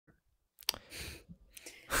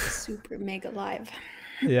Super mega live.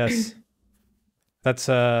 Yes. That's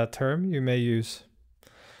a term you may use.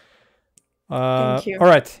 Thank you. All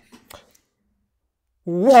right.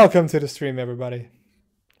 Welcome to the stream, everybody.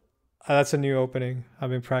 That's a new opening.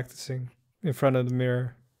 I've been practicing in front of the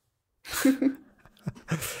mirror.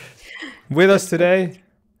 With us today,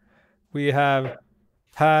 we have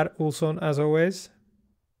Per Olsson, as always.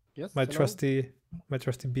 Yes. My hello. trusty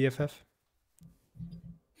BFF.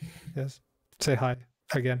 Yes. Say hi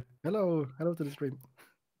again. Hello to the stream.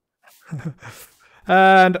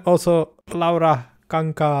 And also Laura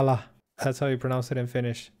Kankaala. That's how you pronounce it in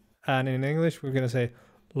Finnish. And in English, we're gonna say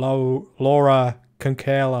Laura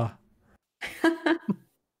Kankaala.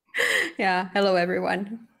 Yeah. Hello,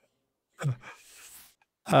 everyone.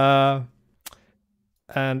 And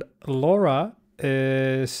Laura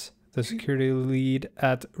is the security lead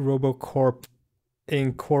at RoboCorp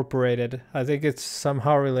Incorporated. I think it's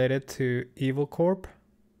somehow related to Evil Corp,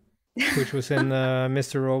 which was in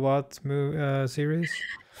Mr. Robot series.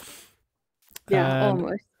 Yeah,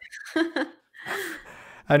 almost.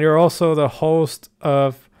 And you're also the host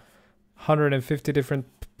of 150 different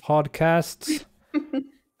podcasts.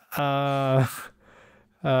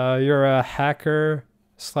 You're a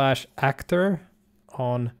hacker/actor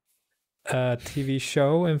on a TV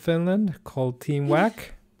show in Finland called Team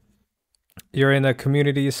Whack. You're in a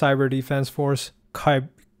community cyber defense force,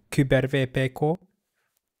 KyberVPK,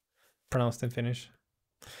 pronounced in Finnish.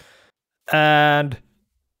 And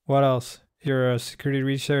what else? You're a security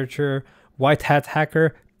researcher, white hat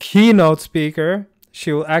hacker, keynote speaker.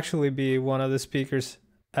 She will actually be one of the speakers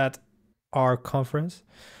at our conference.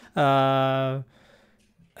 And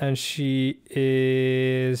she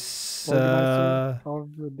is...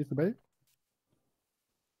 Organizer of Disobeying.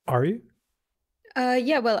 Are you?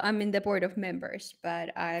 Yeah, well, I'm in the board of members,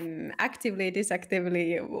 but I'm actively,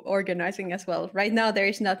 disactively organizing as well. Right now, there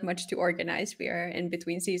is not much to organize. We are in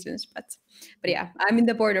between seasons, but yeah, I'm in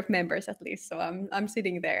the board of members at least. So I'm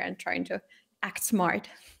sitting there and trying to act smart.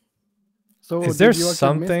 So is there did you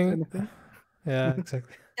something? miss anything? Yeah,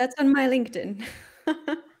 exactly. That's on my LinkedIn.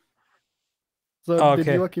 So Okay.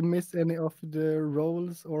 did Joachim miss any of the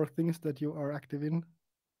roles or things that you are active in?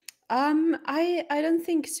 I don't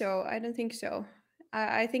think so. I don't think so.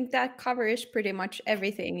 I think that covers pretty much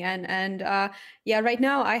everything. And yeah, right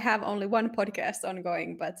now I have only one podcast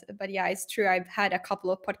ongoing, but yeah, it's true. I've had a couple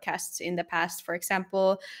of podcasts in the past. For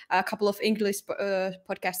example, a couple of English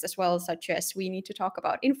podcasts as well, such as We Need to Talk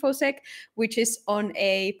About InfoSec, which is on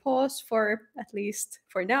a pause for at least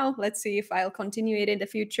for now. Let's see if I'll continue it in the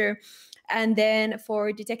future. And then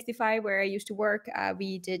for Detectify, where I used to work,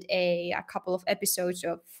 we did a couple of episodes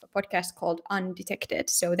of a podcast called Undetected.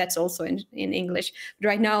 So that's also in English. But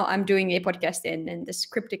right now I'm doing a podcast in the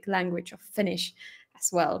cryptic language of Finnish as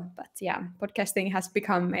well. But yeah, podcasting has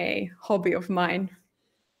become a hobby of mine.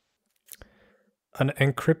 An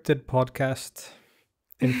encrypted podcast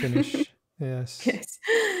in Finnish. Yes. Yes.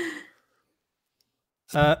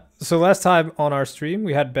 So last time on our stream,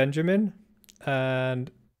 we had Benjamin, and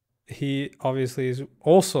he obviously is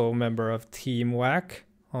also a member of Team Whack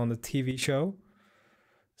on the TV show.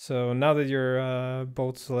 So now that you're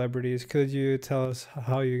both celebrities, could you tell us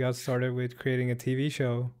how you got started with creating a TV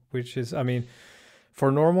show? Which is, I mean,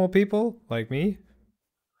 for normal people like me,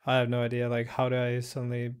 I have no idea. Like, how do I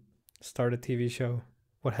suddenly start a TV show?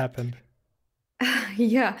 What happened?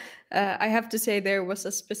 Yeah, I have to say there was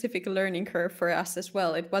a specific learning curve for us as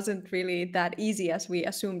well. It wasn't really that easy as we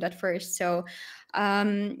assumed at first. So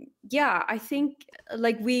yeah, I think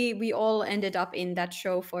like we all ended up in that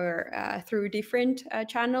show for through different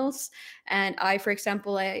channels. And I, for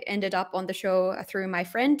example, I ended up on the show through my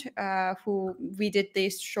friend who we did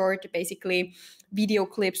this short, basically video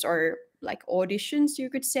clips or like auditions,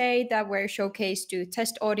 you could say, that were showcased to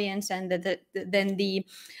test audience, and then the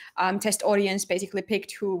test audience basically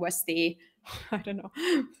picked who was the, I don't know,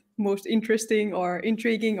 most interesting or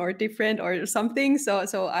intriguing or different or something.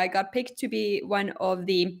 So I got picked to be one of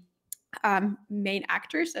the main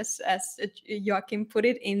actors, as Joachim put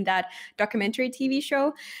it, in that documentary TV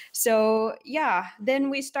show. So yeah, then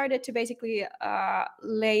we started to basically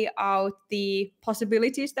lay out the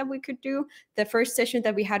possibilities that we could do. The first session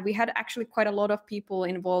that we had actually quite a lot of people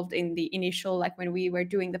involved in the initial, like when we were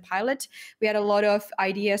doing the pilot, we had a lot of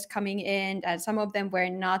ideas coming in, and some of them were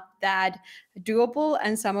not that doable,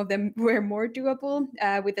 and some of them were more doable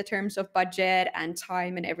with the terms of budget and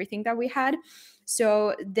time and everything that we had.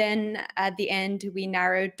 So then at the end, we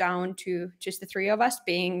narrowed down to just the three of us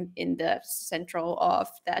being in the central of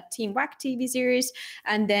that Team Whack TV series.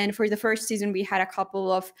 And then for the first season, we had a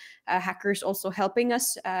couple of hackers also helping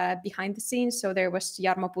us behind the scenes. So there was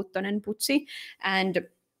Jarmo Puttonen Putsi, and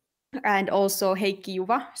and also Heikki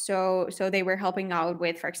Juva. So they were helping out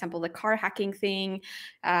with, for example, the car hacking thing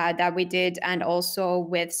that we did, and also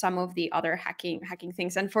with some of the other hacking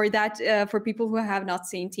things. And for that, for people who have not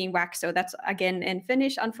seen Team Wax, so that's again in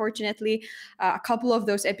Finnish. Unfortunately, a couple of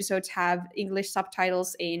those episodes have English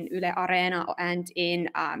subtitles in Yle Areena and in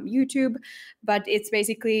YouTube. But it's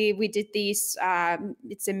basically, we did these.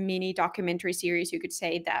 It's a mini documentary series, you could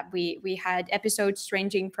say, that we had episodes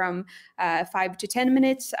ranging from 5 to 10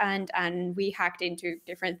 minutes, and we hacked into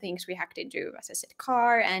different things. We hacked into, as I said,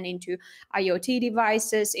 car, and into IoT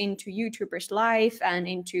devices, into YouTubers' life, and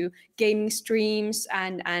into gaming streams,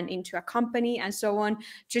 and into a company, and so on,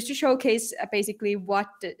 just to showcase basically what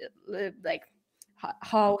like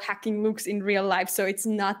how hacking looks in real life. So it's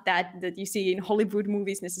not that you see in Hollywood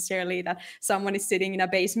movies necessarily, that someone is sitting in a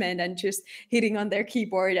basement and just hitting on their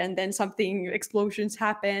keyboard and then something, explosions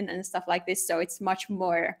happen and stuff like this. So it's much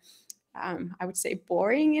more I would say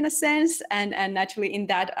boring in a sense, and naturally in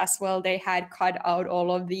that as well, they had cut out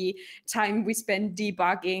all of the time we spent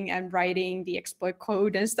debugging and writing the exploit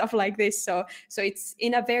code and stuff like this. So it's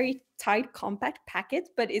in a very tight, compact packet,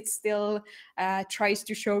 but it still tries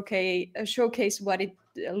to showcase what it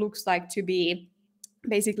looks like to be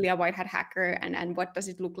basically a white hat hacker, and what does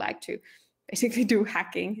it look like to basically do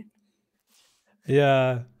hacking.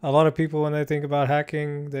 Yeah, a lot of people, when they think about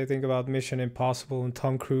hacking, they think about Mission Impossible and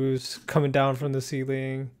Tom Cruise coming down from the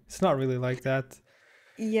ceiling. It's not really like that.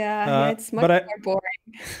 Yeah, it's much but more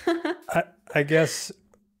boring. I guess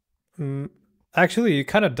actually you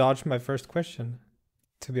kind of dodged my first question,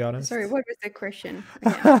 to be honest. Sorry, what was the question?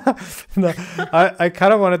 No, I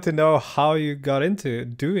kind of wanted to know how you got into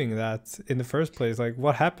doing that in the first place. Like,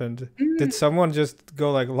 what happened? Did someone just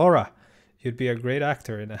go like, Laura, you'd be a great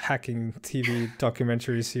actor in a hacking TV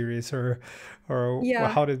documentary series, or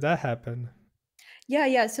how did that happen?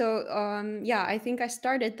 Yeah. So I think I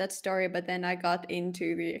started that story, but then I got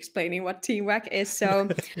into the explaining what TeamWhack is. So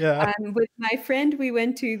Yeah. with my friend, we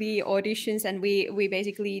went to the auditions, and we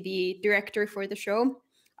basically, the director for the show,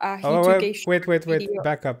 he took a short wait, video.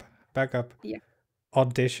 back up. Yeah.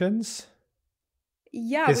 Auditions?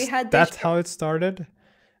 Yeah, we Is had that how it started?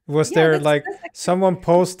 Was Yeah, there that's like actually someone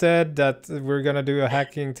posted that we're gonna do a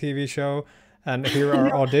hacking TV show and here are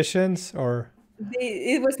no. auditions, or?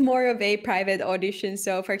 It was more of a private audition.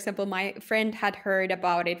 So, for example, my friend had heard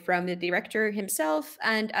about it from the director himself,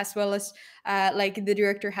 and as well as like the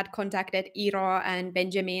director had contacted Iro and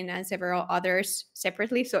Benjamin and several others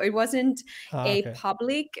separately. So it wasn't a Okay.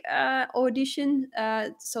 public audition,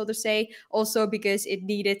 so to say. Also because it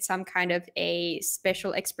needed some kind of a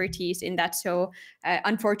special expertise in that. So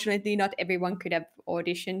unfortunately, not everyone could have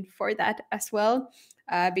auditioned for that as well,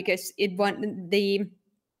 because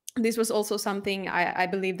this was also something I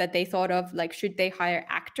believe that they thought of, like, should they hire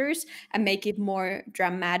actors and make it more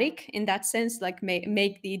dramatic in that sense, like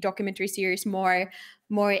make the documentary series more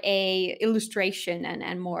a illustration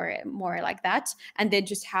and more like that, and then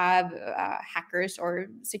just have hackers or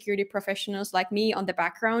security professionals like me on the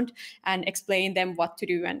background and explain them what to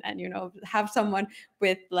do, and have someone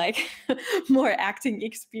with like more acting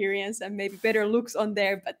experience and maybe better looks on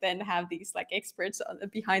there, but then have these like experts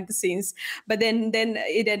behind the scenes. But then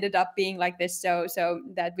it ended up being like this, so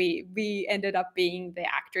that we ended up being the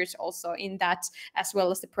actors also in that, as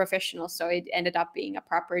well as the professionals, so it ended up being a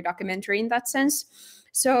proper documentary in that sense.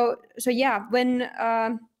 So yeah, when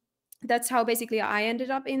that's how basically I ended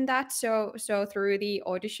up in that. So through the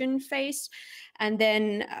audition phase, and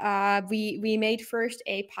then we made first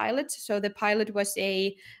a pilot. So the pilot was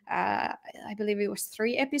I believe it was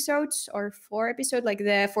 3 episodes or 4 episodes. Like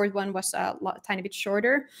the fourth one was a tiny bit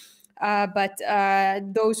shorter. But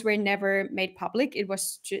those were never made public. It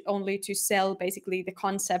was only to sell basically the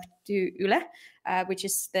concept to Yle, which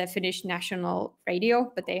is the Finnish national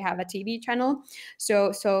radio, but they have a TV channel.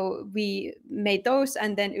 So we made those,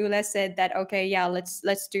 and then Yle said that, okay, yeah,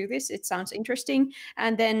 let's do this. It sounds interesting.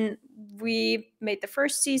 And then we made the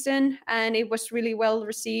first season, and it was really well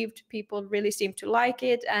received. People really seemed to like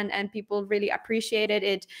it, and people really appreciated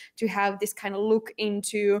it, to have this kind of look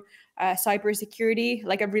into cybersecurity,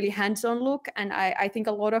 like a really hands-on look. And I think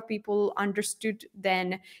a lot of people understood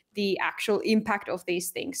then the actual impact of these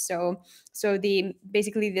things. So the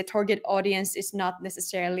basically the target audience is not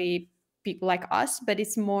necessarily people like us, but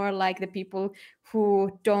it's more like the people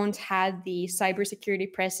who don't have the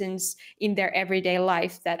cybersecurity presence in their everyday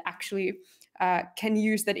life, that actually can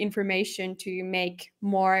use that information to make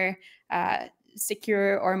more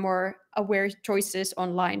secure or more aware choices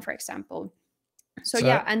online, for example. So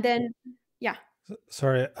yeah, and then yeah.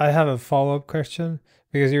 Sorry, I have a follow-up question,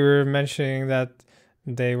 because you were mentioning that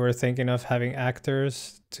they were thinking of having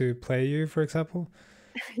actors to play you, for example.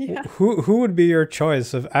 Yeah, Who would be your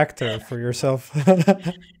choice of actor for yourself?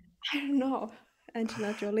 I don't know.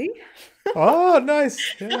 Angela Jolie. Oh, nice.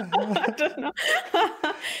 Yeah. I don't know.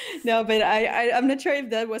 No, but I'm not sure if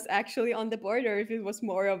that was actually on the board or if it was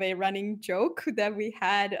more of a running joke that we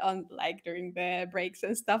had on like during the breaks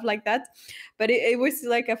and stuff like that. But it was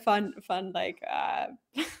like a fun like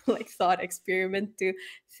like thought experiment to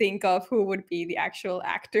think of who would be the actual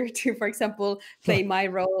actor to, for example, play my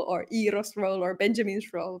role or Iro's role or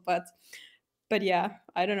Benjamin's role. But yeah,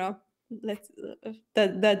 I don't know. Let's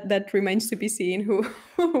that remains to be seen who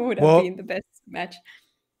who would have been Well, the best match.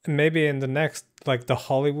 maybe in the next, like the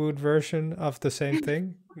Hollywood version of the same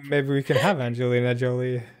thing, maybe we can have Angelina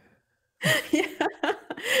Jolie. Yeah,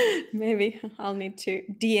 maybe I'll need to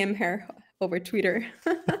DM her over Twitter.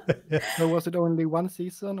 So was it only one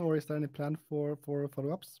season, or is there any plan for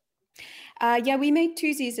follow-ups? Yeah, we made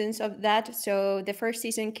 2 seasons of that. So the first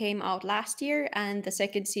season came out last year, and the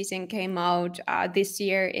second season came out this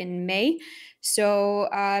year in May. So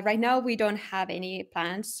right now we don't have any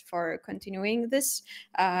plans for continuing this,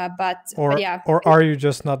 but yeah. Or are you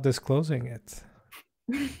just not disclosing it?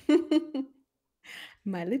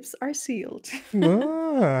 My lips are sealed.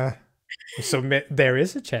 Ah, so there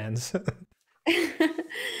is a chance.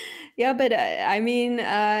 Yeah, but I mean,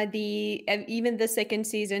 the even the second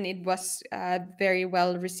season, it was very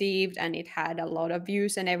well received, and it had a lot of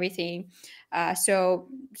views and everything. So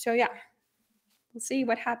yeah, we'll see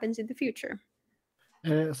what happens in the future.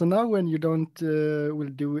 So now when you don't will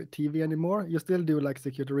do TV anymore, you still do like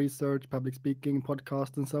security research, public speaking,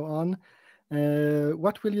 podcast, and so on.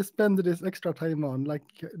 What will you spend this extra time on? Like,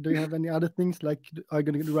 do you have any other things? Like, are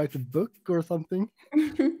you going to write a book or something?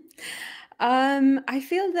 I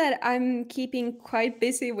feel that I'm keeping quite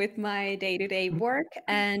busy with my day-to-day work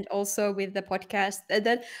and also with the podcast.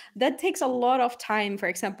 That takes a lot of time. For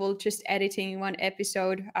example, just editing one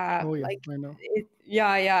episode. Oh yes, Like, I know.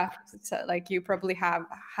 yeah. So, like you probably have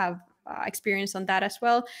experience on that as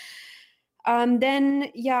well. Then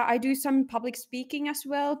yeah, I do some public speaking as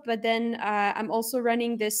well. But then I'm also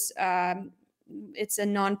running this. It's a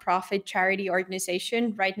non-profit charity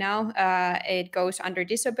organization right now. It goes under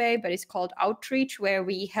Disobey, but it's called Outreach, where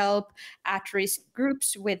we help at-risk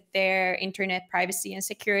groups with their internet privacy and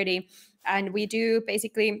security. And we do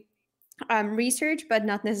basically research, but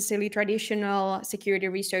not necessarily traditional security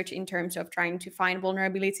research in terms of trying to find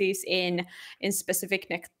vulnerabilities in specific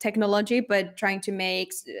technology, but trying to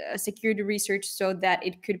make security research so that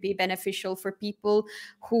it could be beneficial for people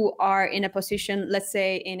who are in a position, let's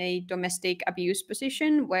say, in a domestic abuse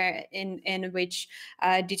position, where in which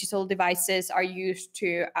digital devices are used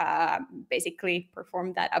to basically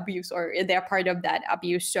perform that abuse, or they're part of that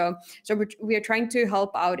abuse. So we are trying to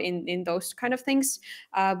help out in those kind of things.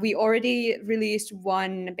 We already released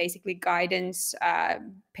one basically guidance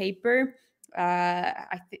paper.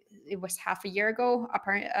 I think it was half a year ago,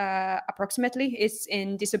 approximately. It's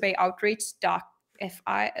in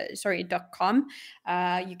disobeyoutreach.com.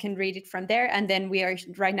 You can read it from there, and then we are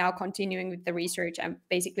right now continuing with the research and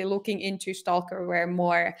basically looking into stalkerware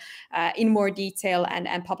more in more detail,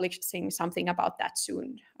 and publishing something about that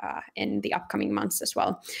soon in the upcoming months as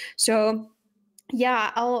well. So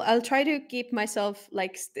yeah, I'll try to keep myself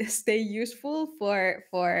like stay useful for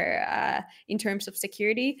in terms of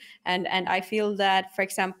security, and I feel that, for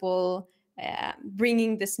example,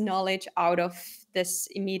 bringing this knowledge out of this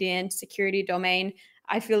immediate security domain,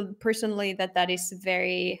 I feel personally that that is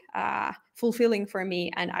very fulfilling for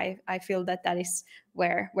me, and I feel that that is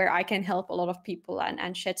where I can help a lot of people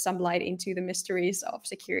and shed some light into the mysteries of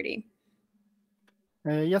security.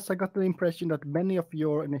 Yes, I got the impression that many of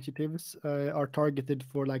your initiatives are targeted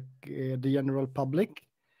for like the general public,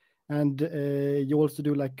 and you also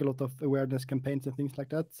do like a lot of awareness campaigns and things like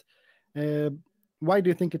that. Why do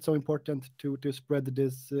you think it's so important to spread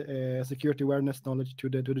this security awareness knowledge to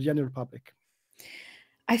the general public?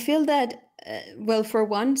 I feel that, well, for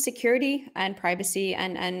one, security and privacy,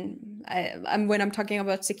 and when I'm talking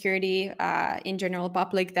about security in general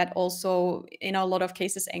public, that also in a lot of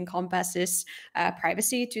cases encompasses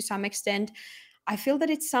privacy to some extent. I feel that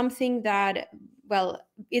it's something that, well,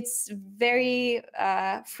 it's very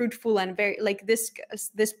fruitful and very like this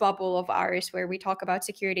bubble of ours where we talk about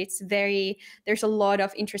security. It's very, there's a lot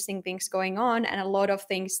of interesting things going on and a lot of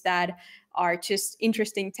things that are just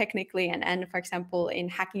interesting technically and for example in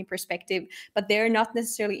hacking perspective, but they're not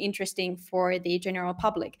necessarily interesting for the general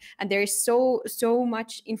public. And there is so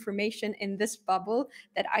much information in this bubble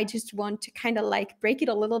that I just want to kind of like break it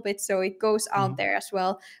a little bit so it goes out there as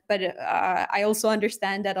well. But I also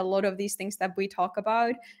understand that a lot of these things that we talk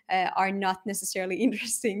about are not necessarily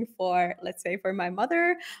interesting for, let's say, for my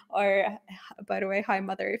mother. Or by the way, hi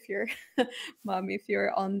mother, if you're mom, if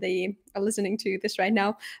you're on the listening to this right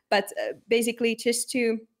now. But basically just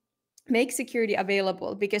to make security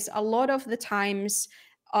available, because a lot of the times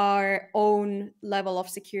our own level of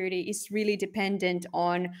security is really dependent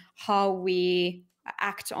on how we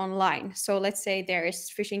act online. So let's say there's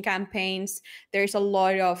phishing campaigns, there's a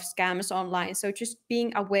lot of scams online. So just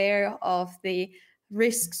being aware of the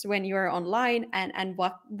risks when you're online and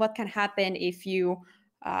what can happen if you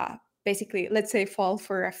basically, let's say, fall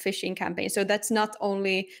for a phishing campaign. So that's not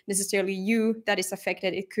only necessarily you that is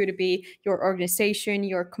affected. It could be your organization,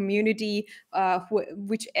 your community,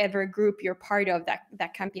 whichever group you're part of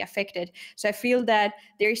that can be affected. So I feel that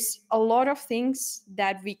there's a lot of things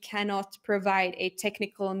that we cannot provide a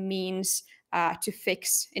technical means to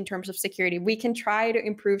fix in terms of security. We can try to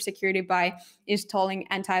improve security by installing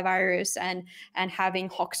antivirus and having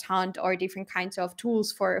Hox Hunt or different kinds of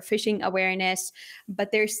tools for phishing awareness.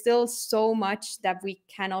 But there's still so much that we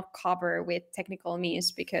cannot cover with technical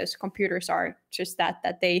means, because computers are just that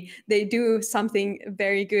they do something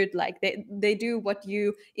very good. Like they do what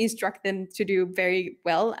you instruct them to do very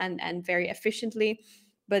well and very efficiently.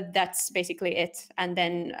 But that's basically it. And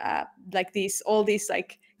then like all these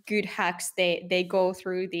like good hacks, they go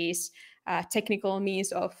through these technical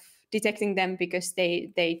means of detecting them, because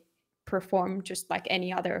they perform just like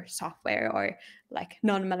any other software or like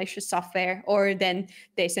non-malicious software. Or then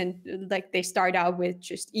they start out with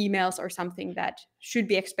just emails or something that should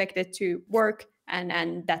be expected to work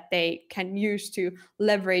and that they can use to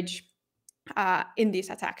leverage in these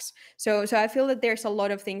attacks. So I feel that there's a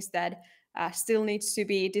lot of things that still needs to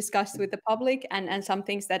be discussed with the public, and some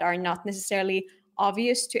things that are not necessarily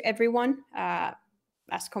obvious to everyone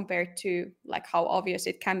as compared to like how obvious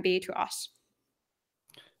it can be to us.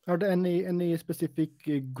 Are there any specific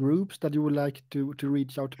groups that you would like to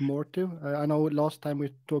reach out more to? I know last time we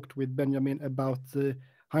talked with Benjamin about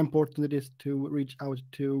how important it is to reach out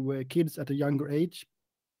to kids at a younger age,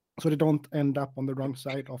 so they don't end up on the wrong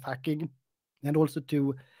side of hacking, and also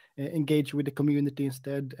to engage with the community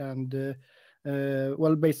instead, and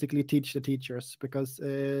well, basically teach the teachers, because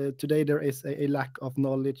today there is a lack of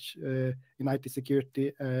knowledge in IT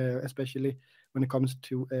security, especially when it comes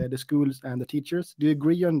to the schools and the teachers. Do you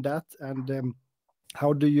agree on that? And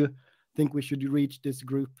how do you think we should reach this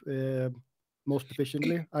group most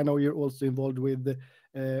efficiently? I know you're also involved with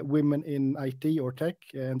women in IT or tech,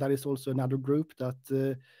 and that is also another group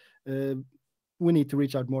that we need to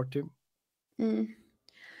reach out more to.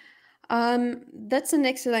 That's an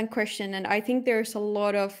excellent question, and I think there's a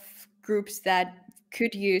lot of groups that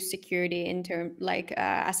could use security in term, like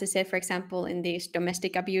as I said, for example, in these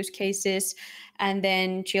domestic abuse cases, and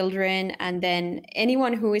then children, and then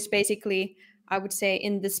anyone who is basically, I would say,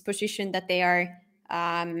 in this position that they are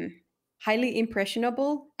highly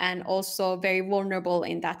impressionable and also very vulnerable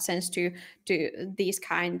in that sense to these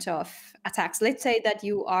kinds of attacks. Let's say that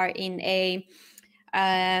you are in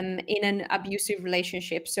an abusive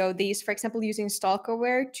relationship. So these, for example, using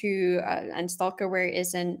stalkerware and stalkerware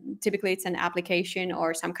is typically it's an application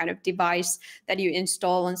or some kind of device that you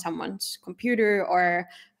install on someone's computer or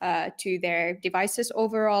to their devices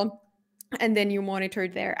overall. And then you monitor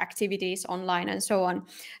their activities online and so on.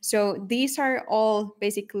 So these are all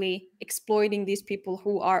basically exploiting these people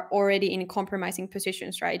who are already in compromising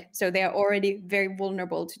positions, right? So they are already very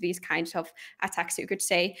vulnerable to these kinds of attacks, you could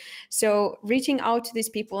say. So reaching out to these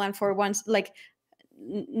people, and for once, like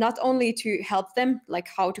not only to help them, like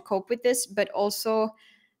how to cope with this, but also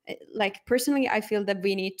like personally, I feel that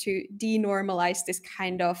we need to denormalize this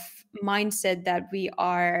kind of mindset that we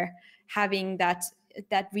are having, that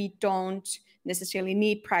we don't necessarily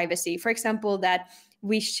need privacy. For example, that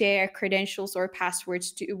we share credentials or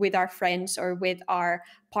passwords with our friends or with our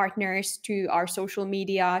partners, to our social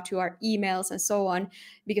media, to our emails, and so on.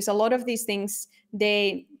 Because a lot of these things,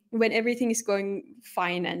 when everything is going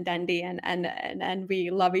fine and dandy and we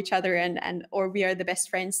love each other and or we are the best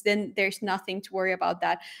friends, then there's nothing to worry about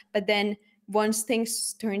that. But then once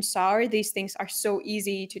things turn sour, these things are so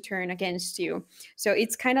easy to turn against you. So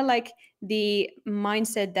it's kind of like the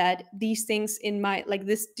mindset that these things in my, like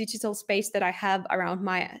this digital space that I have around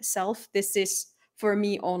myself, this is for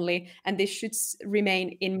me only, and this should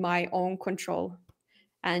remain in my own control.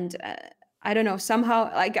 And I don't know,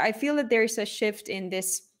 somehow, like I feel that there's a shift in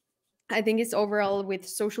this I think it's overall with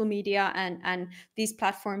social media and these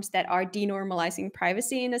platforms that are denormalizing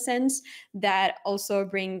privacy in a sense, that also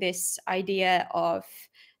bring this idea of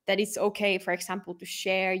that it's okay, for example, to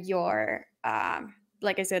share your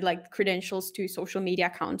like I said, like credentials to social media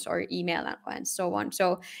accounts or email and so on.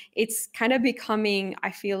 So it's kind of becoming, I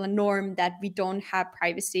feel, a norm that we don't have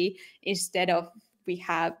privacy instead of we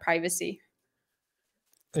have privacy.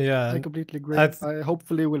 Yeah, I completely agree. I th- I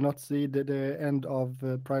hopefully will not see the end of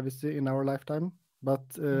privacy in our lifetime. But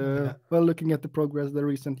yeah. well, looking at the progress the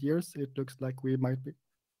recent years, it looks like we might be.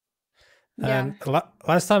 Yeah. And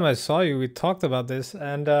last time I saw you, we talked about this,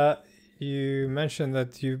 and you mentioned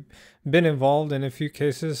that you've been involved in a few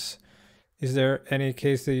cases. Is there any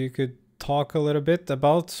case that you could talk a little bit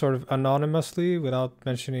about, sort of anonymously, without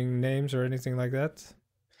mentioning names or anything like that?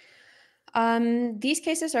 These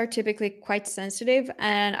cases are typically quite sensitive,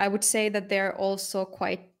 and I would say that they're also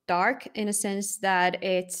quite dark in a sense that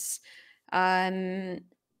it's. Um,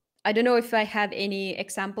 I don't know if I have any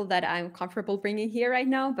example that I'm comfortable bringing here right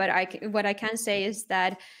now, but what I can say is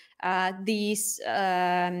that these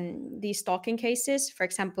stalking cases, for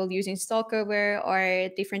example, using stalkerware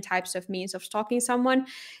or different types of means of stalking someone,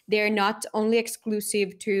 they're not only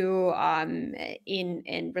exclusive to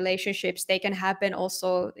in relationships. They can happen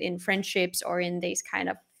also in friendships or in these kind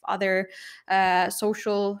of other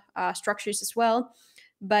social structures as well.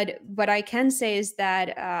 But what I can say is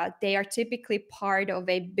that they are typically part of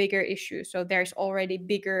a bigger issue. So there's already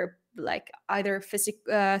bigger, like either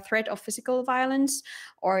threat of physical violence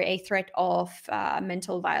or a threat of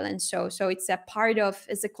mental violence. So it's a part of,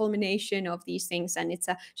 it's a culmination of these things, and it's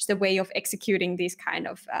just a way of executing these kind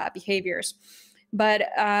of behaviors. But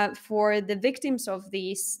for the victims of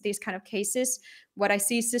these kind of cases, what I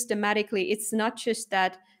see systematically, it's not just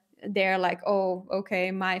that they're like, oh,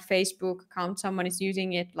 okay, my Facebook account, someone is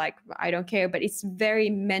using it, like I don't care, but it's very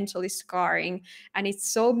mentally scarring, and it's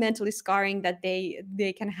so mentally scarring that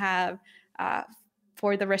they can have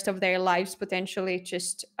for the rest of their lives potentially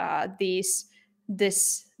just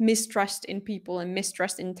this mistrust in people and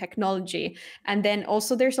mistrust in technology. And then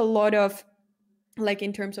also there's a lot of, like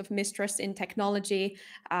in terms of mistrust in technology,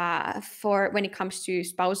 for when it comes to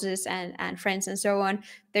spouses and friends and so on,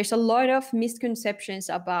 there's a lot of misconceptions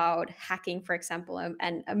about hacking, for example,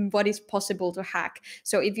 and what is possible to hack.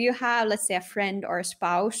 So if you have, let's say, a friend or a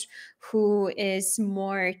spouse who is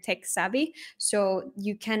more tech savvy, so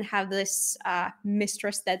you can have this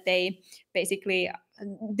mistrust that they basically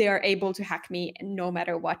they are able to hack me no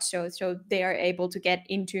matter what. So they are able to get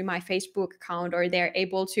into my Facebook account, or they're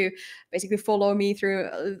able to basically follow me through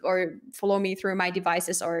my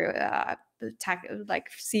devices, or like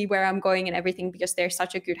see where I'm going and everything, because they're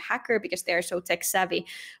such a good hacker, because they're so tech savvy.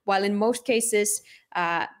 While in most cases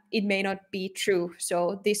it may not be true.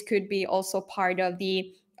 So this could be also part of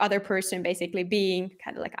the other person basically being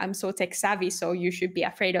kind of like, I'm so tech savvy, so you should be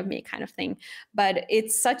afraid of me, kind of thing. But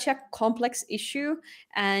it's such a complex issue,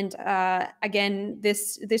 and again,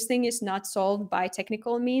 this thing is not solved by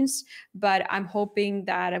technical means, but I'm hoping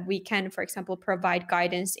that we can, for example, provide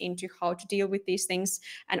guidance into how to deal with these things,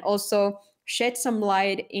 and also shed some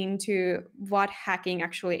light into what hacking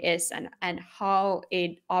actually is, and how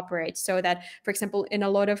it operates, so that, for example, in a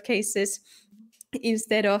lot of cases,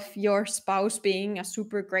 instead of your spouse being a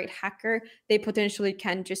super great hacker, they potentially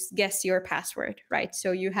can just guess your password, right?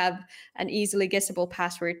 So you have an easily guessable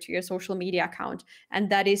password to your social media account, and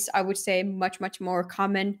that is, I would say, much more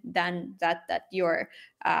common than that your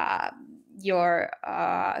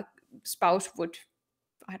spouse would,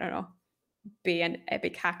 I don't know, be an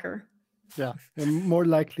epic hacker. Yeah, more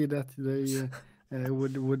likely that they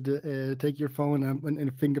would take your phone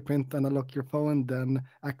and fingerprint and unlock your phone than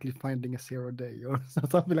actually finding a 0 day or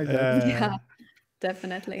something like that. Yeah,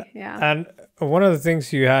 definitely. Yeah. And one of the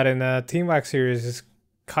things you had in the Team Wax series is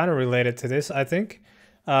kind of related to this, I think.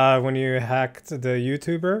 When you hacked the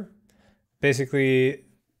YouTuber, basically,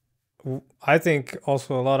 I think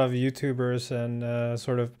also a lot of YouTubers and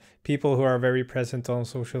sort of people who are very present on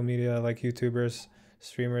social media, like YouTubers,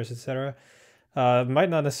 streamers, etc., might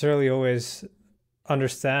not necessarily always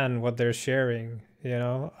understand what they're sharing. You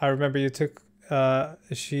know, I remember you took the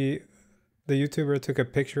YouTuber took a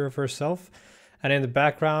picture of herself, and in the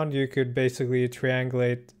background you could basically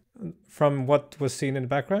triangulate from what was seen in the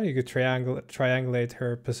background. You could triangulate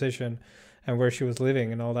her position and where she was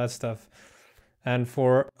living and all that stuff. And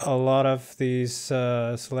for a lot of these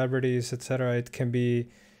celebrities, etc., it could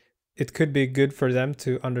be good for them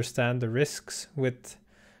to understand the risks with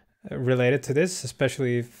related to this,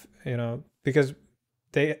 especially if, you know, because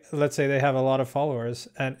let's say they have a lot of followers,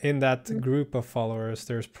 and in that group of followers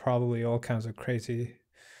there's probably all kinds of crazy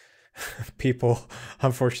people,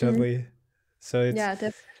 unfortunately. So Yeah,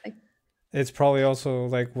 definitely. it's probably also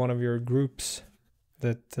like one of your groups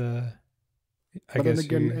that I But then guess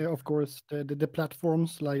again, you. of course, the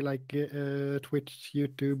platforms like Twitch,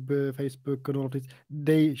 YouTube, Facebook, and all of this,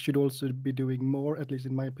 they should also be doing more, at least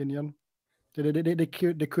in my opinion.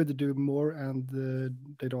 They could do more, and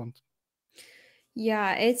they don't.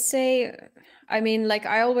 Yeah, I mean, like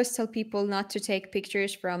I always tell people not to take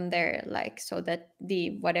pictures from their, like, so that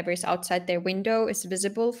the whatever is outside their window is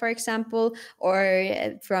visible, for example, or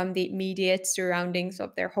from the immediate surroundings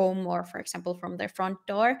of their home, or for example, from their front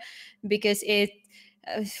door, because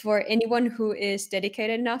for anyone who is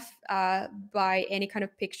dedicated enough, by any kind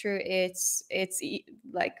of picture,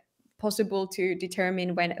 like possible to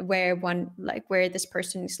determine where this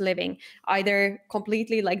person is living, either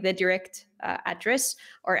completely like the direct address,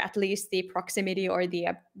 or at least the proximity, or the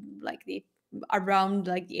like the around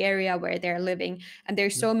like the area where they're living. And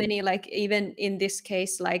there's so many, like even in this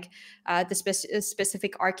case, like the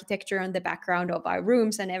specific architecture on the background of our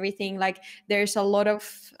rooms and everything, like there's a lot of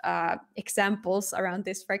examples around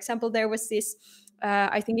this. For example, there was this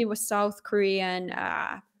I think it was South Korean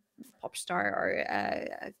pop star, or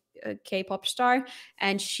a K-pop star,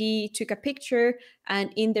 and she took a picture,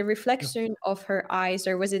 and in the reflection of her eyes,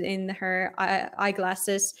 or was it in her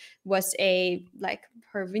eyeglasses, was a like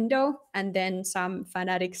her window, and then some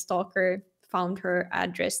fanatic stalker found her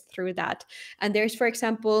address through that. And there's, for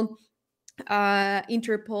example,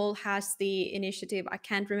 Interpol has the initiative. I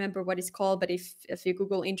can't remember what it's called, but if you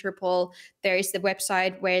Google Interpol, there is the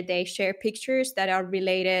website where they share pictures that are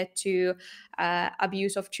related to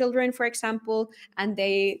abuse of children, for example, and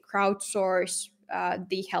they crowdsource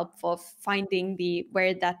the help of finding the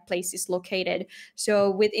where that place is located. So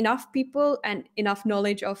with enough people and enough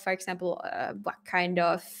knowledge of, for example, what kind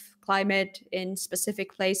of climate in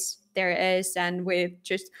specific place there is, and with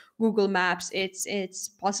just Google Maps, it's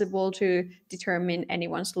possible to determine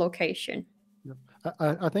anyone's location. Yeah.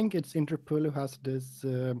 I think it's Interpol who has this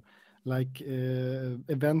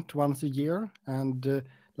event once a year, and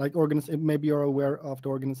maybe you're aware of the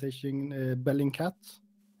organization Bellingcat,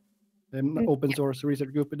 open source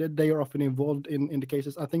research group. They are often involved in the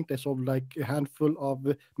cases. I think they solved like a handful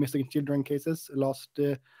of missing children cases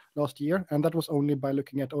last year, and that was only by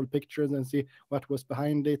looking at old pictures and see what was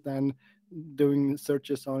behind it, and doing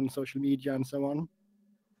searches on social media and so on.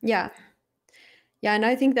 Yeah. Yeah, and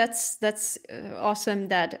I think that's awesome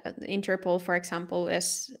that Interpol, for example,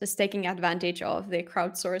 is taking advantage of the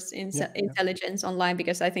crowdsourced intelligence online,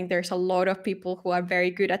 because I think there's a lot of people who are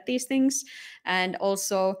very good at these things, and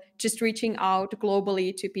also just reaching out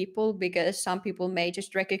globally to people, because some people may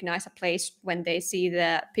just recognize a place when they see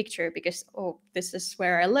the picture, because, oh, this is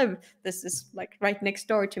where I live, this is like right next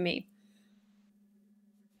door to me.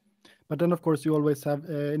 But then, of course, you always have,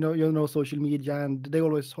 social media, and they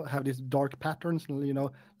always have these dark patterns,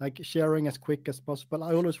 like sharing as quick as possible.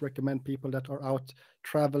 I always recommend people that are out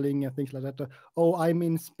traveling and things like that. Oh, I'm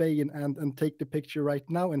in Spain, and take the picture right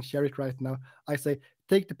now and share it right now. I say,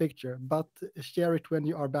 take the picture, but share it when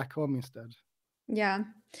you are back home instead. Yeah.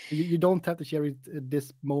 You don't have to share it at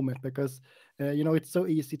this moment, because, it's so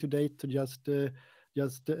easy today to just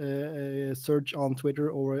search on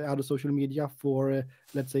Twitter or other social media for,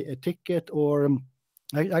 let's say, a ticket. Or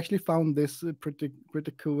I actually found this pretty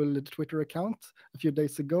cool Twitter account a few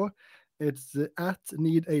days ago. It's at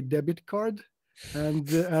need a debit card. And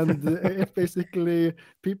it's basically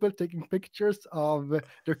people taking pictures of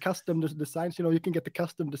their custom designs. You can get the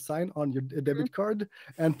custom design on your debit card,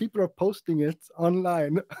 and people are posting it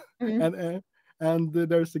online. And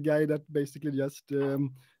there's a guy that basically just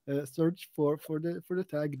search for the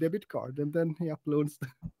tag debit card, and then he uploads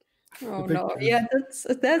Oh the no. pictures. Yeah,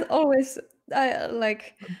 that's always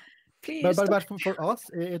like, please But for us,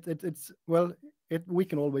 it's well, we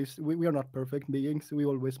can always, we are not perfect beings. We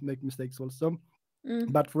always make mistakes also.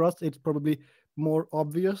 But for us, it's probably more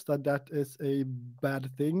obvious that is a bad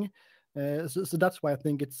thing. So that's why I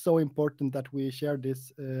think it's so important that we share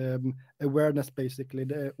this awareness, basically,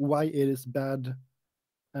 why it is bad,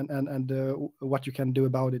 and what you can do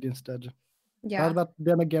about it instead. Yeah. But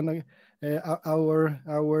then again, our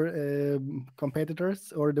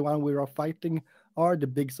competitors, or the one we are fighting, are the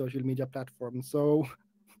big social media platforms. So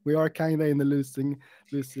we are kind of in a losing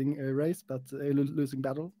race, but a losing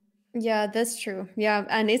battle. Yeah, that's true. Yeah,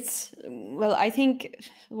 and well, I think,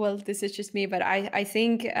 well, this is just me, but I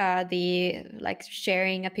think the like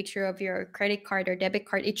sharing a picture of your credit card or debit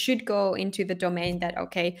card, it should go into the domain that,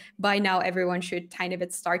 okay, by now everyone should kind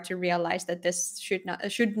of start to realize that this should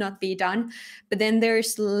not be done. But then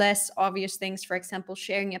there's less obvious things. For example,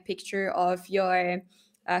 sharing a picture of your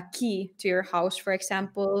key to your house, for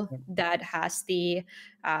example, that has the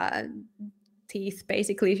teeth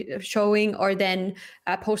basically showing, or then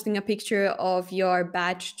posting a picture of your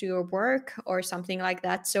badge to your work or something like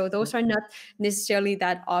that. So those are not necessarily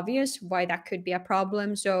that obvious why that could be a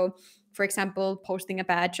problem. So for example, posting a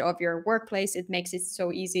badge of your workplace, it makes it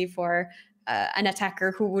so easy for an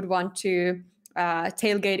attacker who would want to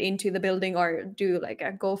tailgate into the building or do like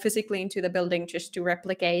go physically into the building just to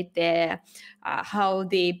replicate the how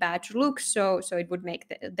the badge looks. So it would make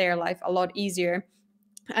their life a lot easier.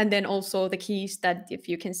 And then also the keys, that if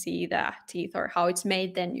you can see the teeth or how it's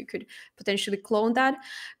made, then you could potentially clone that.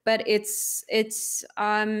 But it's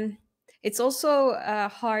also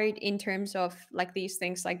hard in terms of like these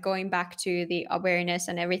things, like going back to the awareness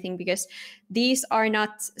and everything, because these are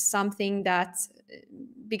not something that,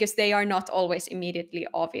 because they are not always immediately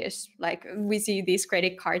obvious. Like we see these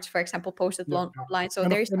credit cards, for example, posted online. So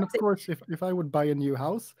and there's of course, if I would buy a new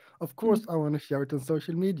house, of course I want to share it on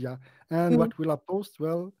social media. And what will I post?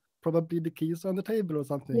 Well, probably the keys on the table or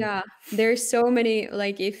something. Yeah, there's so many,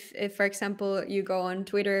 like if for example you go on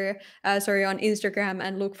Twitter, on Instagram,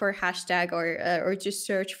 and look for hashtag or just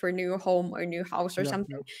search for new home or new house or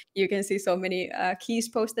something, you can see so many keys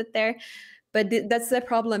posted there. But that's the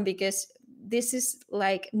problem, because this is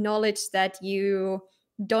like knowledge that you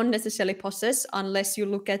don't necessarily possess unless you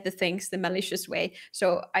look at the things the malicious way.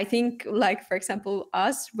 So I think, like for example,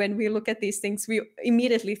 us, when we look at these things, we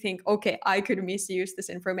immediately think, okay, I could misuse this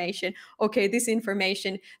information. Okay, this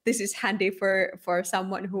information, this is handy for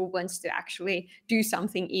someone who wants to actually do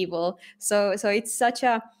something evil. So it's such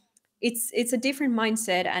a it's a different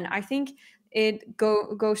mindset. And I think it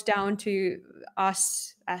goes down to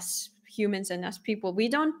us as humans and as people. We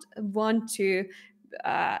don't want to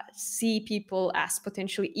see people as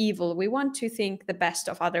potentially evil. We want to think the best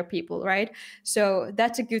of other people, right? So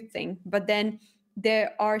that's a good thing. But then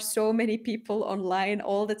there are so many people online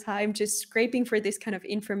all the time just scraping for this kind of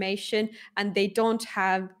information, and they don't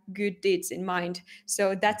have good deeds in mind.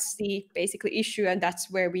 So that's the basically issue, and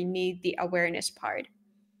that's where we need the awareness part.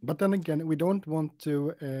 But then again, we don't want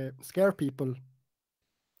to scare people.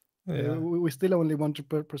 We still only want to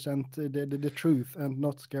present the truth and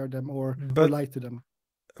not scare them or lie to them.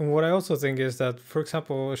 What I also think is that, for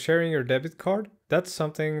example, sharing your debit card, that's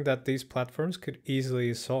something that these platforms could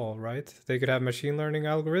easily solve, right? They could have machine learning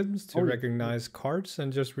algorithms to recognize cards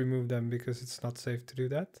and just remove them because it's not safe to do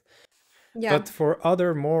that. Yeah. But for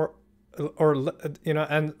other more, or, you know,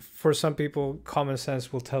 and for some people, common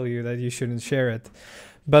sense will tell you that you shouldn't share it.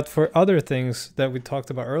 But for other things that we talked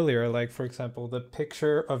about earlier, like, for example, the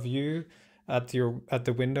picture of you at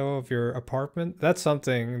the window of your apartment, that's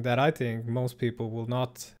something that I think most people will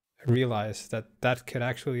not realize that could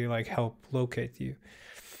actually like help locate you.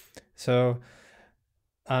 So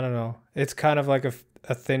I don't know, it's kind of like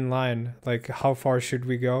a thin line, like how far should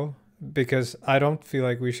we go? Because I don't feel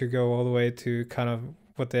like we should go all the way to kind of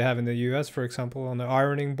what they have in the US, for example, on the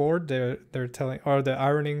ironing board, they're telling, or the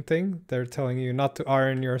ironing thing, they're telling you not to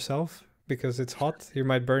iron yourself because it's hot, you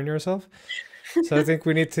might burn yourself. So I think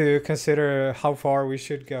we need to consider how far we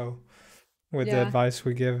should go with the advice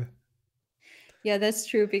we give. Yeah, that's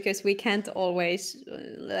true, because we can't always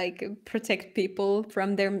like protect people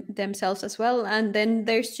from themselves as well. And then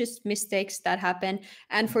there's just mistakes that happen.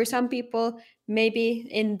 And for some people, maybe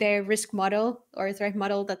in their risk model or threat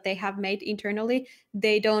model that they have made internally,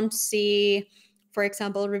 they don't see, for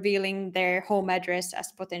example, revealing their home address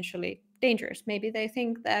as potentially dangerous. Maybe they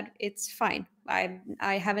think that it's fine. I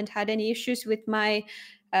haven't had any issues with my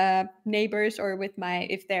neighbors, or with my,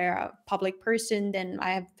 if they're a public person, then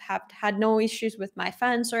I have had no issues with my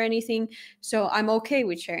fans or anything. So I'm okay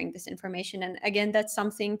with sharing this information. And again, that's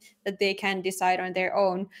something that they can decide on their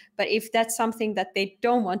own. But if that's something that they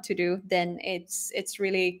don't want to do, then it's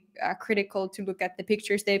really critical to look at the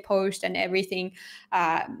pictures they post and everything,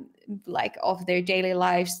 like of their daily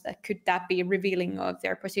lives, that could that be revealing of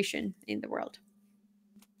their position in the world.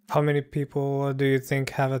 How many people do you think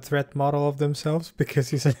have a threat model of themselves?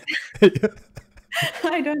 Because you said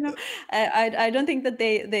I don't know. I don't think that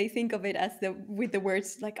they think of it as with the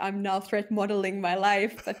words like, I'm now threat modeling my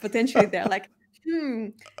life, but potentially they're like,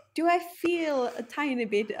 do I feel a tiny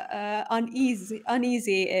bit uneasy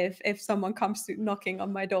if someone comes to knocking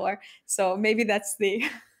on my door? So maybe that's the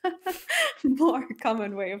more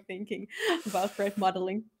common way of thinking about threat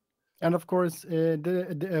modeling. And of course,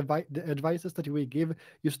 the advices that we give,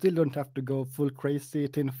 you still don't have to go full crazy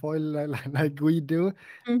tinfoil like we do.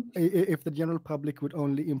 If the general public would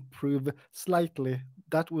only improve slightly,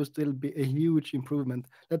 that would still be a huge improvement.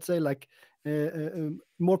 Let's say like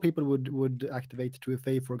more people would activate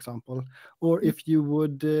 2FA, for example, or if you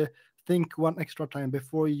would think one extra time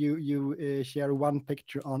before you share one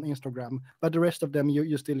picture on Instagram, but the rest of them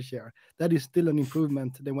you still share. That is still an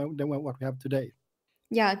improvement than what we have today.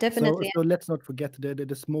 Yeah, definitely. So let's not forget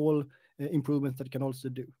the small improvements that can also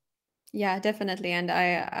do. Yeah, definitely. And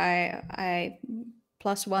I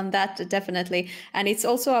plus one that definitely. And it's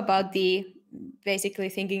also about the basically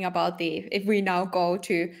thinking about the if we now go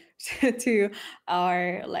to to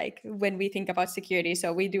our like when we think about security,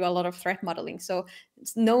 so we do a lot of threat modeling. So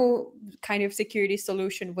no kind of security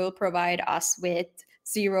solution will provide us with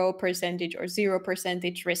 0% or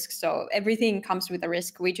 0% risk. So everything comes with a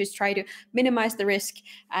risk. We just try to minimize the risk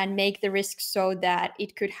and make the risk so that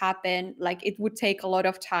it could happen. Like it would take a lot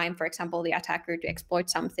of time, for example, the attacker to exploit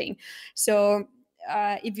something. So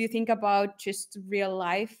if you think about just real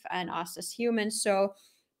life and us as humans, so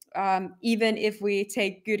even if we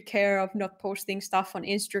take good care of not posting stuff on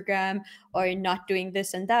Instagram or not doing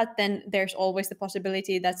this and that, then there's always the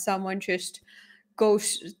possibility that someone just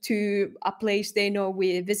goes to a place they know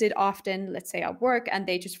we visit often, let's say at work, and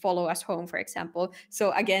they just follow us home, for example.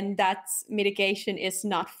 So again, that mitigation is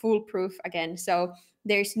not foolproof again. So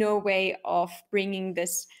there's no way of bringing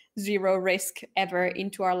this zero risk ever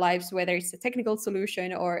into our lives, whether it's a technical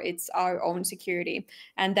solution or it's our own security.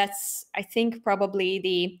 And that's, I think,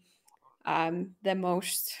 probably the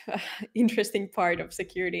most interesting part of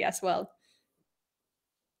security as well.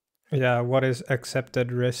 Yeah, what is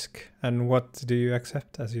accepted risk and what do you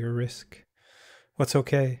accept as your risk? What's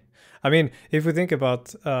okay? I mean, if we think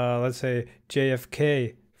about, let's say,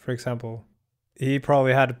 JFK, for example, he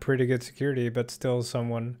probably had pretty good security, but still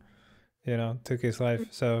someone, took his life.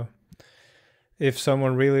 So if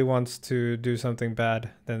someone really wants to do something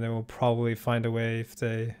bad, then they will probably find a way if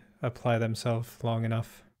they apply themselves long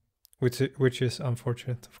enough, which is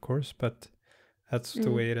unfortunate, of course, but that's the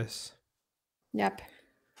way it is. Yep.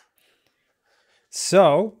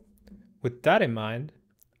 So, with that in mind,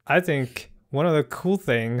 I think one of the cool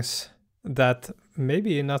things that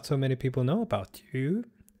maybe not so many people know about you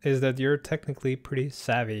is that you're technically pretty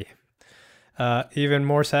savvy. Even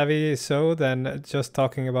more savvy so than just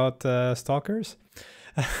talking about stalkers.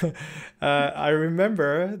 I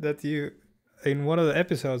remember that you, in one of the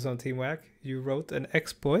episodes on Team Whack, you wrote an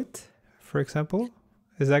exploit, for example.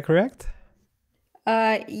 Is that correct?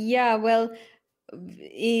 Yeah, well,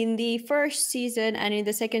 in the first season and in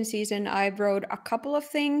the second season, I wrote a couple of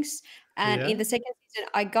things. And in the second season,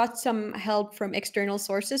 I got some help from external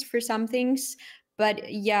sources for some things.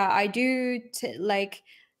 But yeah, I do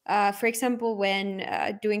for example, when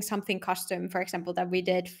doing something custom, for example, that we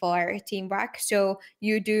did for Team Whack. So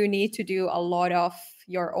you do need to do a lot of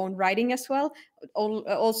your own writing as well,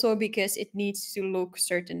 also because it needs to look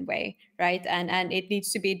certain way, right? And it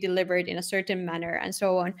needs to be delivered in a certain manner and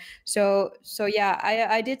so on. So yeah,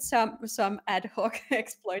 I did some ad hoc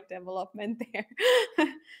exploit development there.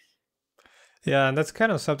 Yeah, and that's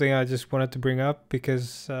kind of something I just wanted to bring up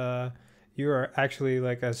because you are actually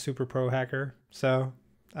like a super pro hacker. So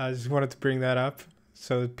I just wanted to bring that up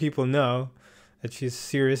so that people know that she's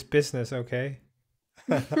serious business, okay?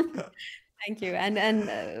 Thank you. And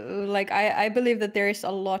like I believe that there is a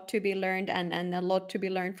lot to be learned and a lot to be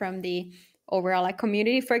learned from the overall like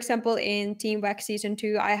community. For example, in Team Wax season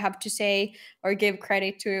 2, I have to say or give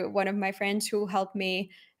credit to one of my friends who helped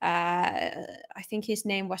me. I think his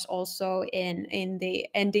name was also in the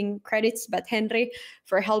ending credits, but Henry,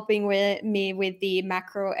 for helping with me with the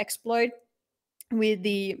macro exploit with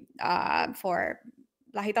the for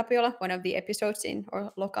Lähi-Tapiola, one of the episodes in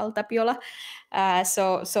or local Tapiola.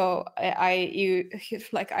 So you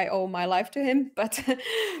like I owe my life to him, but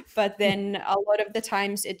then a lot of the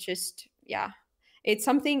times it just it's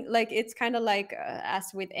something like it's kind of like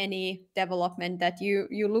as with any development that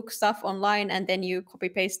you look stuff online and then you copy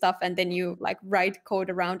paste stuff and then you like write code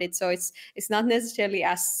around it. So it's not necessarily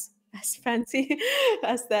as fancy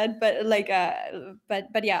as that, but like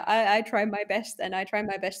but yeah, I try my best and I try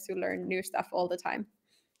my best to learn new stuff all the time.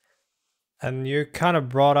 And you kind of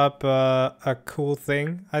brought up a cool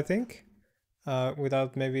thing, I think,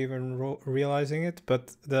 without maybe even realizing it.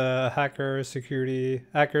 But the hacker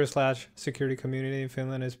slash security community in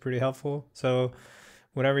Finland is pretty helpful. So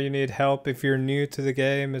whenever you need help, if you're new to the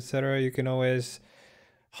game, etc., you can always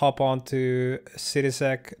hop on to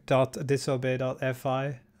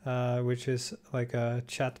citisec.disobey.fi, which is like a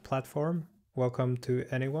chat platform. Welcome to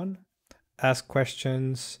anyone. Ask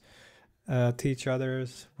questions. Teach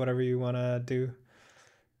others, whatever you want to do.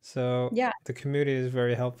 So Yeah, the community is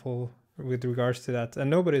very helpful with regards to that. And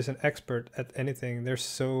nobody's an expert at anything. There's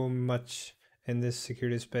so much in this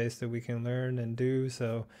security space that we can learn and do.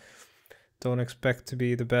 So don't expect to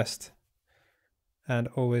be the best and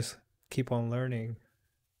always keep on learning.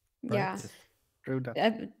 Yeah. right? Yes, true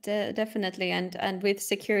that. Definitely. And with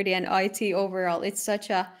security and IT overall, it's such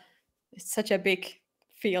a big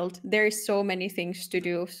field. There's so many things to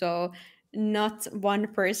do. So not one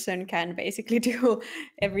person can basically do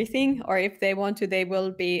everything, or if they want to, they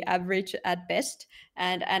will be average at best.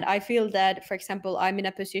 And I feel that, for example, I'm in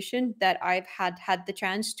a position that I've had the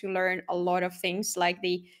chance to learn a lot of things, like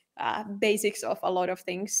the basics of a lot of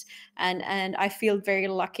things, and I feel very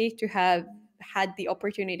lucky to have had the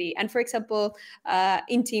opportunity. And for example,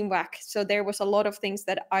 in Team WAC, so there was a lot of things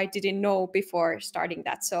that I didn't know before starting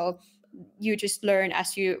that. So you just learn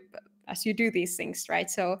as you do these things, right?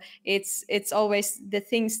 So it's always the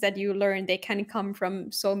things that you learn, they can come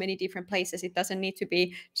from so many different places. It doesn't need to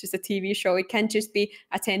be just a TV show. It can just be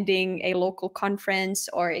attending a local conference,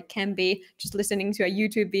 or it can be just listening to a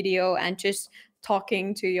YouTube video and just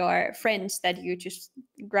talking to your friends, that you just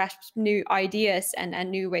grasp new ideas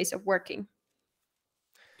and new ways of working.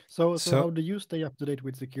 So So how do you stay up to date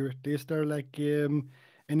with security? Is there like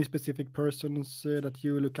any specific persons that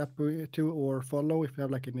you look up to or follow? If you have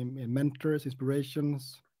like any mentors,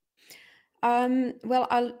 inspirations? Well,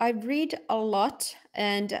 I read a lot,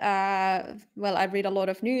 and well, I read a lot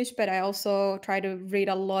of news, but I also try to read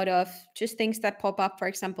a lot of just things that pop up, for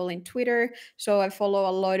example, in Twitter. So I follow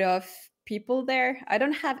a lot of people there. I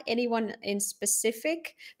don't have anyone in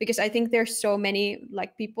specific, because I think there's so many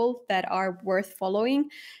like people that are worth following,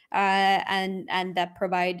 and that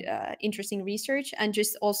provide interesting research, and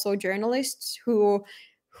just also journalists who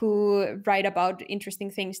write about interesting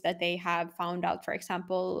things that they have found out, for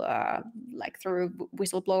example, like through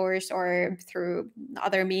whistleblowers or through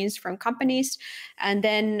other means from companies. And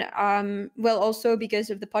then, well, also because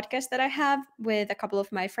of the podcast that I have with a couple of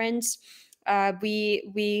my friends,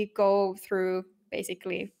 we go through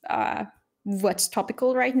basically what's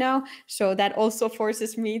topical right now. So that also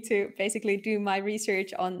forces me to basically do my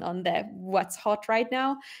research on the what's hot right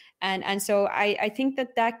now. And so I think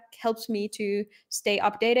that helps me to stay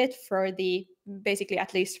updated for the basically,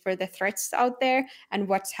 at least for the threats out there and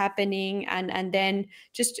what's happening, and then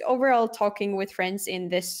just overall talking with friends in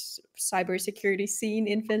this cybersecurity scene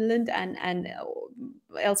in Finland and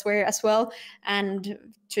elsewhere as well, and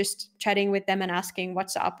just chatting with them and asking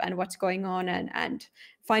what's up and what's going on, and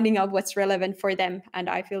finding out what's relevant for them. And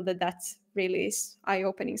I feel that that's really is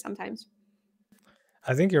eye-opening sometimes.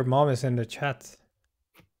 I think your mom is in the chat,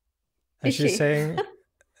 and Is she's she? saying,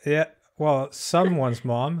 yeah, well, someone's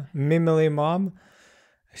mom, Mimily mom.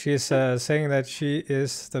 She's saying that she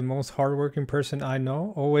is the most hardworking person I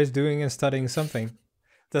know, always doing and studying something.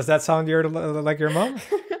 Does that sound like your mom?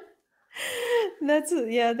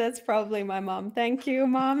 That's probably my mom. Thank you,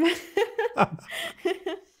 mom.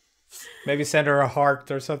 Maybe send her a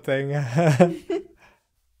heart or something.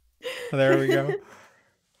 There we go.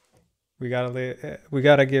 We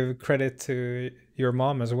gotta give credit to your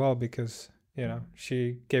mom as well, because you know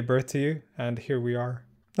she gave birth to you, and here we are.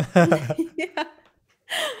 Yeah.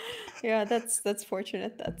 Yeah, that's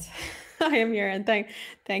fortunate that I am here, and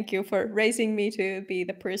thank you for raising me to be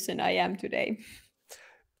the person I am today.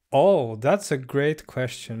 Oh, that's a great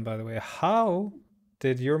question, by the way. How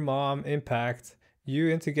did your mom impact you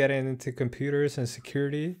into getting into computers and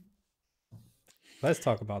security? Let's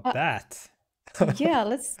talk about Uh, that. yeah,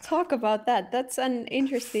 let's talk about that. That's an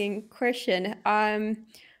interesting question.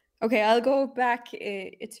 Okay, I'll go back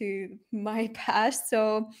to my past.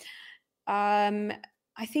 So, um,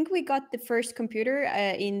 I think we got the first computer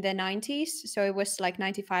in the 90s. So it was like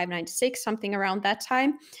 95, 96, something around that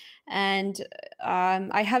time. And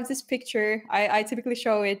I have this picture. I typically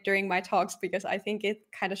show it during my talks because I think it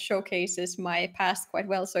kind of showcases my past quite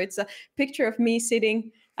well. So it's a picture of me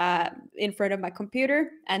sitting in front of my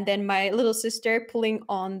computer, and then my little sister pulling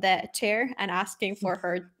on the chair and asking for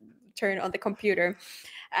her turn on the computer.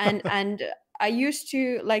 And I used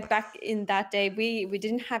to, like, back in that day, we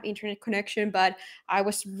didn't have internet connection, but I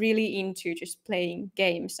was really into just playing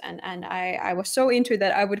games, and I was so into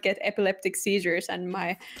that I would get epileptic seizures, and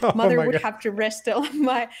my Oh mother my would god. have to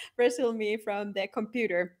wrestle me from the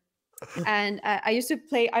computer. And I used to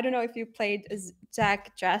play. I don't know if you played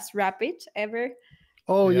Jack Jazz Rabbit ever.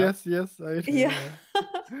 Oh Yeah. yes, I Yeah,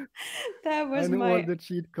 Yeah. that I was know all my the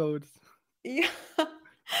cheat codes. yeah.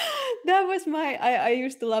 That was my I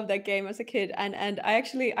used to love that game as a kid, and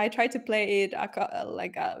I tried to play it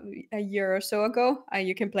like a year or so ago.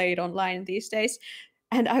 You can play it online these days,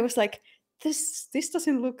 and I was like, this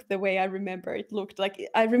doesn't look the way I remember it looked. Like,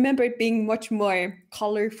 I remember it being much more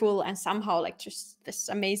colorful and somehow like just this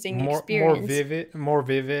amazing More experience.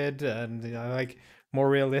 vivid, and like more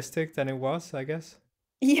realistic than it was, I guess.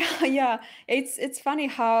 Yeah. It's funny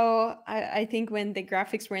how I think when the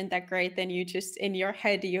graphics weren't that great, then you just in your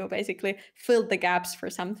head you basically filled the gaps for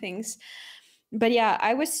some things. But yeah,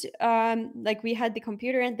 I was like we had the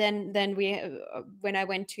computer, and then we when I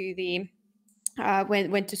went to the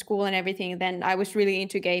went to school and everything, then I was really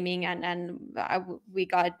into gaming, and we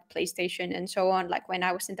got PlayStation and so on, like when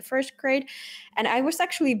I was in the first grade. And I was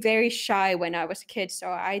actually very shy when I was a kid, so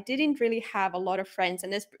I didn't really have a lot of friends.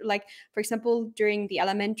 And this, like, for example, during the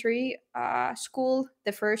elementary school,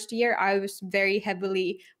 the first year, I was very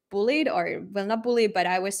heavily bullied, or well, not bullied, but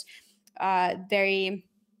I was very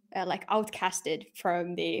like outcasted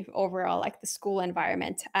from the overall like the school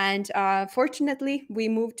environment. And fortunately we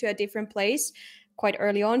moved to a different place quite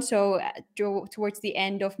early on, so towards the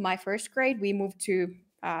end of my first grade we moved to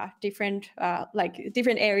different like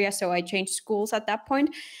different areas, so I changed schools at that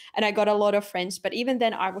point, and I got a lot of friends. But even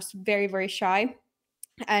then I was very, very shy,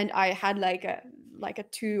 and I had like a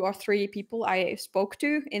two or three people I spoke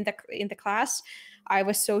to in the class. I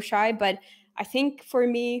was so shy. But I think for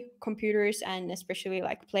me, computers, and especially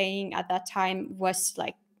like playing at that time, was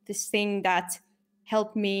like this thing that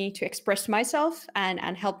helped me to express myself, and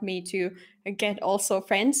helped me to get also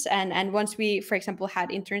friends. And once we, for example,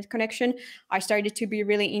 had internet connection, I started to be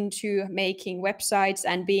really into making websites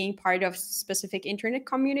and being part of specific internet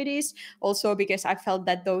communities, also because I felt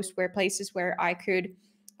that those were places where I could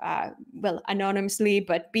well, anonymously,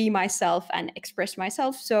 but be myself and express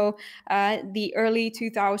myself. So the early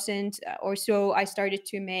 2000s or so, I started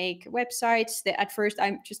to make websites. That at first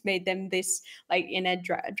I just made them this like in a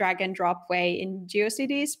drag and drop way in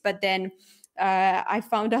GeoCities, but then I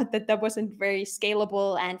found out that that wasn't very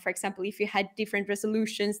scalable. And for example, if you had different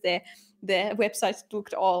resolutions, the websites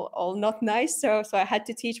looked all not nice. So I had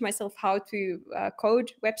to teach myself how to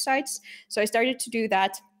code websites. So I started to do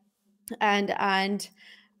that, and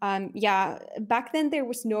yeah, back then there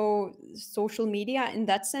was no social media in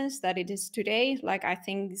that sense that it is today. Like I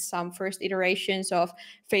think some first iterations of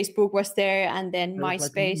Facebook was there, and then It was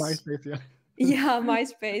like MySpace. MySpace, yeah. Yeah,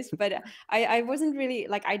 MySpace. But I wasn't really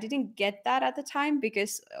like, I didn't get that at the time,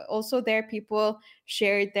 because also there people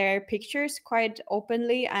shared their pictures quite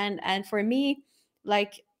openly. And for me,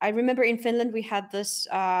 like I remember in Finland we had this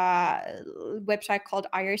website called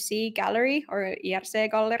IRC Gallery, or IRC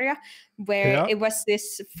Galleria, where Yeah. it was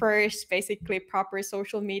this first basically proper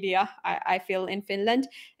social media, I feel, in Finland.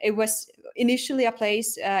 It was initially a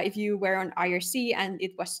place if you were on IRC and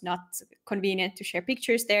it was not convenient to share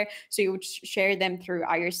pictures there, so you would share them through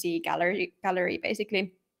IRC gallery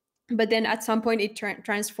basically. But then at some point it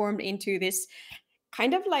transformed into this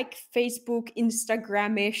kind of like Facebook,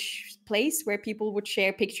 Instagram-ish place where people would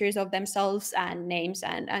share pictures of themselves and names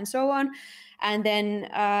and so on. And then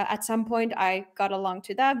at some point I got along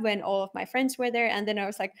to that when all of my friends were there, and then I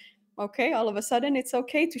was like, okay, all of a sudden it's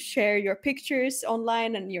okay to share your pictures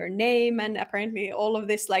online and your name, and apparently all of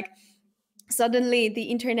this, like, suddenly the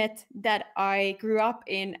internet that I grew up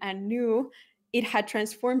in and knew, it had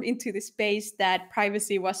transformed into the space that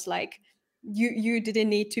privacy was like, you didn't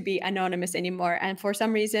need to be anonymous anymore. And for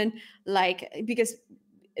some reason, like, because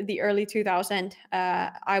the early 2000,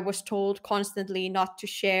 I was told constantly not to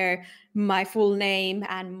share my full name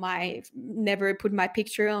and my never put my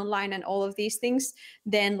picture online and all of these things.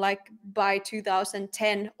 Then like by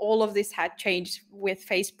 2010 all of this had changed with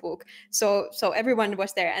Facebook. So everyone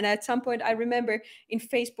was there, and at some point I remember in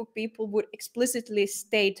Facebook people would explicitly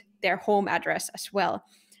state their home address as well.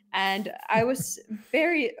 And I was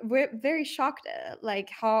very shocked, like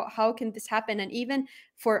how can this happen? And even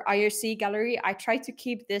for IRC Gallery, I tried to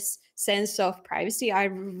keep this sense of privacy. I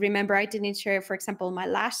remember I didn't share, for example, my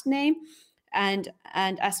last name, and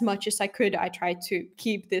as much as I could, I tried to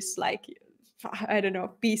keep this, like, I don't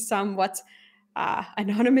know, be somewhat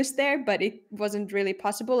anonymous there, but it wasn't really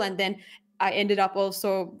possible. And then I ended up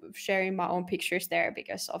also sharing my own pictures there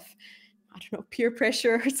because of, I don't know, peer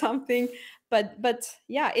pressure or something. But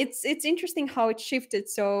yeah, it's interesting how it shifted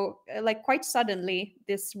so like quite suddenly,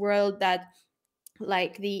 this world that,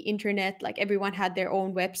 like, the internet, like everyone had their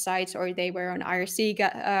own websites, or they were on IRC,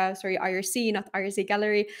 not IRC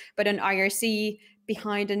Gallery, but on IRC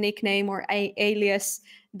behind a nickname or alias.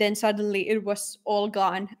 Then suddenly it was all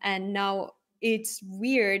gone, and now it's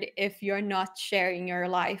weird if you're not sharing your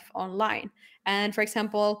life online. And for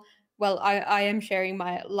example, well, I am sharing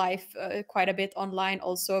my life quite a bit online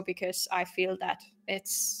also, because I feel that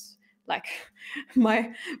it's like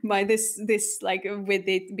my this like with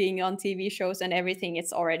it being on TV shows and everything,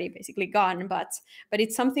 it's already basically gone. But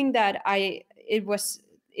it's something that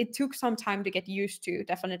it took some time to get used to,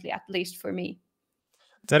 definitely, at least for me.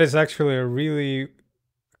 That is actually a really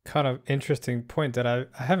kind of interesting point that I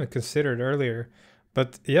haven't considered earlier.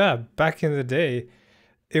 But yeah, back in the day,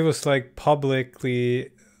 it was like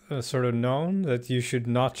publicly sort of known that you should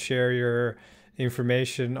not share your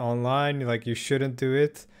information online, like you shouldn't do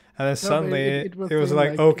it. And then No, but suddenly it was it was saying like,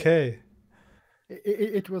 like okay.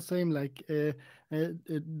 it was saying like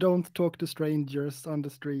don't talk to strangers on the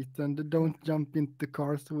street and don't jump into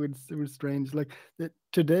cars with strangers. Like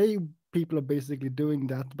today, people are basically doing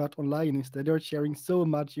that, but online instead. They're sharing so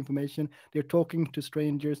much information. They're talking to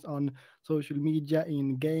strangers on social media,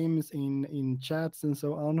 in games, in chats, and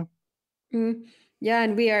so on. Mm. Yeah,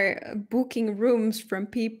 and we are booking rooms from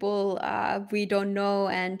people we don't know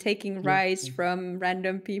and taking Yeah. rides from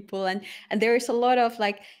random people, and there is a lot of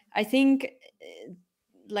like I think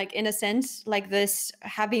like in a sense like this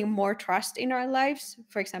having more trust in our lives,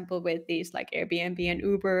 for example with these like Airbnb and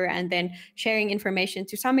Uber, and then sharing information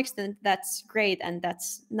to some extent. That's great and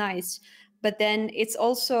that's nice, but then it's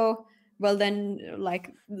also, well then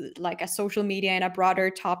like a social media and a broader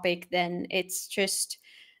topic, then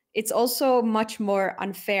it's also much more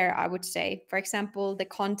unfair, I would say. For example, the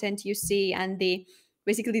content you see and the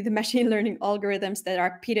basically the machine learning algorithms that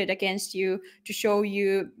are pitted against you to show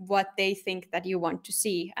you what they think that you want to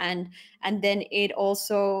see. And then it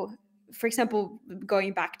also, for example,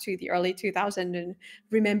 going back to the early 2000s and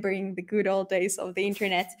remembering the good old days of the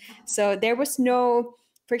internet. So there was no,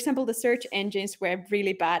 for example, the search engines were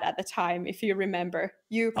really bad at the time. If you remember,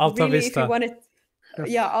 you Alta really, if you Vista. wanted, yeah,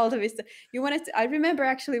 Yes. Alta Vista. You wanted to, I remember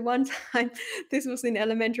actually one time, this was in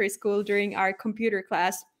elementary school during our computer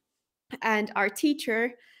class, and our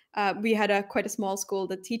teacher, we had a quite a small school.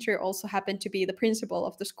 The teacher also happened to be the principal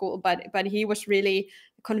of the school, but he was really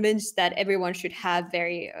convinced that everyone should have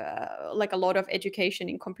very like a lot of education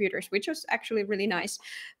in computers, which was actually really nice.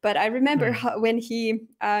 But I remember when he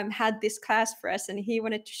had this class for us, and he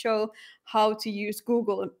wanted to show how to use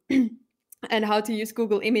Google. And how to use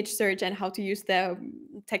Google image search and how to use the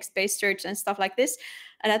text-based search and stuff like this.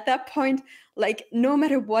 And at that point, like no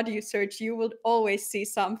matter what you search, you will always see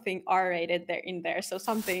something R-rated there in there. So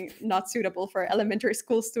something not suitable for elementary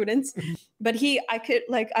school students. But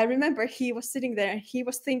I remember he was sitting there and he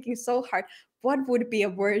was thinking so hard, what would be a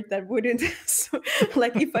word that wouldn't,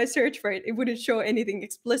 like if I search for it, it wouldn't show anything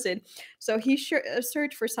explicit. So he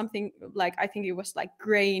searched for something like, I think it was like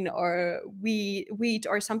grain or wheat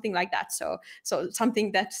or something like that. So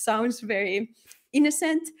something that sounds very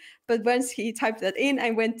innocent. But once he typed that in,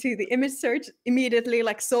 I went to the image search immediately,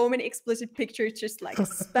 like so many explicit pictures just like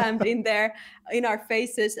spammed in there in our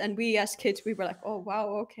faces. And we as kids, we were like, oh wow,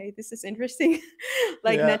 okay, this is interesting.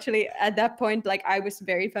 Like Yeah. naturally at that point, like I was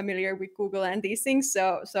very familiar with Google and these things.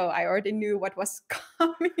 So I already knew what was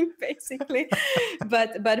coming basically.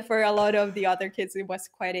 But for a lot of the other kids, it was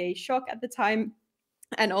quite a shock at the time,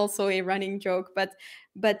 and also a running joke. But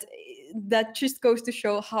that just goes to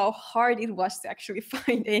show how hard it was to actually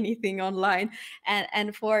find anything online.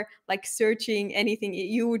 And for like searching anything,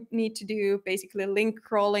 you would need to do basically link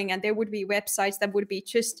crawling, and there would be websites that would be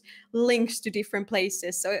just links to different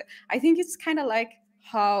places. So I think it's kind of like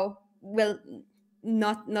how, well,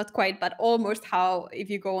 not quite, but almost how if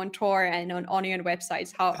you go on Tor and on onion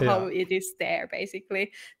websites, how Yeah. it is there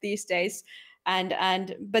basically these days.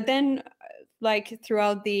 And but then like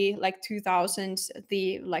throughout the like 2000s,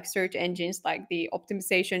 the like search engines, like the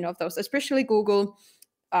optimization of those, especially Google,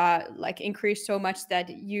 like increased so much that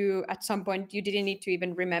you at some point you didn't need to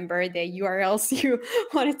even remember the URLs you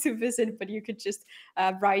wanted to visit, but you could just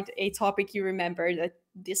write a topic you remember that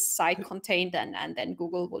this site contained, and then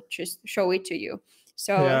Google will just show it to you.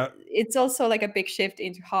 So Yeah. it's also like a big shift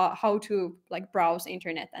into how to like browse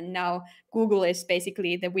internet, and now Google is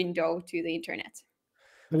basically the window to the internet.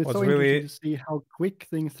 But it's What's so interesting really to see how quick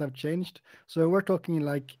things have changed. So we're talking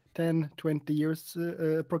like 10, 20 years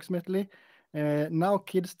approximately. Now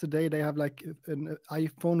kids today, they have like an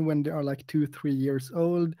iPhone when they are like 2, 3 years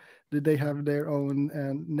old. They have their own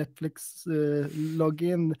Netflix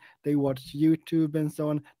login. They watch YouTube and so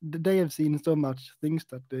on. They have seen so much things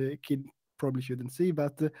that the kid probably shouldn't see.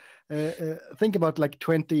 But think about like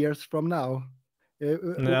 20 years from now.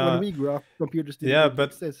 When yeah. we grew up, computers didn't Yeah, really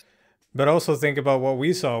but exist. also think about what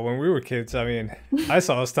we saw when we were kids. I mean, I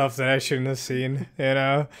saw stuff that I shouldn't have seen, you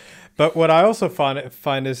know. But what I also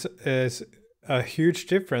find is a huge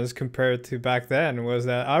difference compared to back then was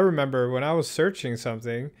that I remember when I was searching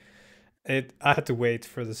something, I had to wait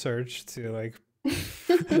for the search to like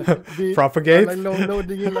propagate. Like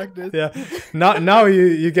loading in like this. Yeah. Now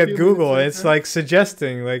you get 2 minutes Google. It's later. like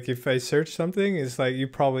suggesting, like if I search something, it's like you're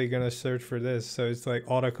probably gonna search for this. So it's like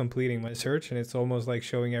auto completing my search, and it's almost like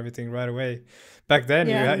showing everything right away. Back then,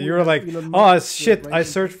 Yeah. you were like, Elon oh Musk, shit, I right?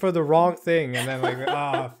 searched for the wrong thing, and then like,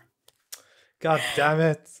 ah, god damn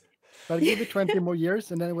it. But give it 20 more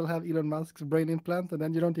years, and then we'll have Elon Musk's brain implant, and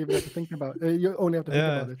then you don't even have to think about it. You only have to think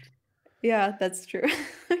about it. Yeah, that's true.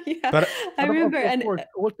 Yeah, But I remember. Of And course,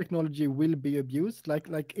 all technology will be abused.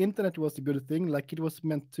 Like internet was a good thing. Like it was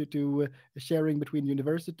meant to sharing between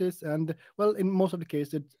universities, and well, in most of the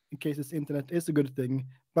cases, internet is a good thing.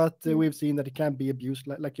 But we've seen that it can be abused,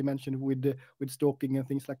 like you mentioned, with stalking and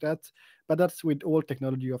things like that. But that's with all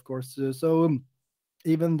technology, of course.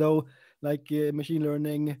 Even though like machine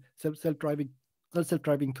learning,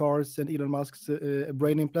 self-driving cars, and Elon Musk's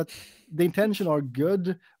brain implant, the intention are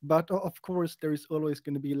good, but of course there is always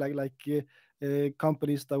going to be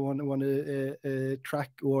companies that want to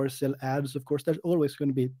track or sell ads. Of course, there's always going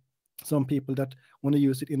to be some people that want to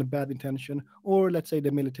use it in a bad intention, or let's say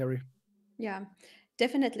the military. yeah,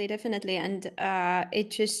 definitely, and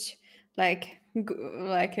it just like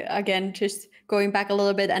again, just going back a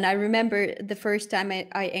little bit, and I remember the first time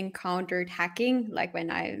I encountered hacking, like when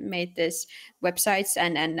I made this websites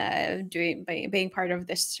and being part of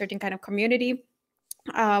this certain kind of community.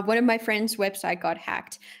 One of my friends' website got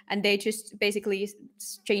hacked, and they just basically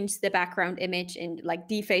changed the background image and like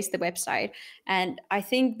defaced the website. And I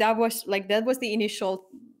think that was the initial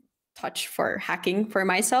touch for hacking for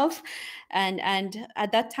myself. And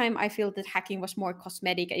at that time, I feel that hacking was more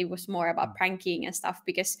cosmetic. It was more about pranking and stuff,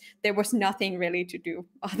 because there was nothing really to do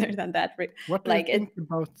other than that. What do you think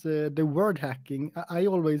about the word hacking? I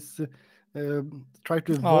always try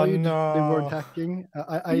to avoid the word hacking.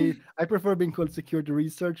 I prefer being called security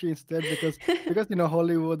researcher instead, because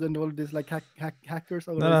Hollywood and all this, like hackers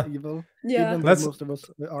are always evil. Yeah. Even though most of us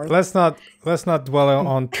are. Let's not dwell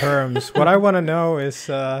on terms. What I want to know is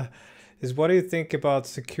what do you think about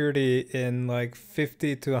security in like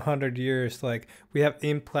 50 to 100 years? Like we have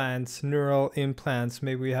implants, neural implants,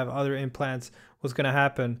 maybe we have other implants. What's going to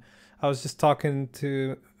happen? I was just talking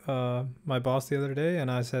to my boss the other day,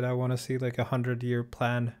 and I said I want to see like 100-year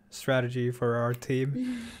plan strategy for our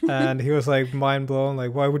team. And he was like mind blown,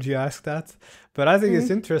 like, why would you ask that? But I think it's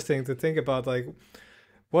interesting to think about, like,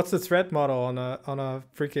 what's the threat model on a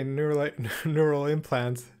freaking neural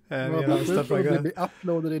implant, and stuff like that. Will be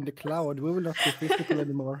uploaded in the cloud. We will not be physical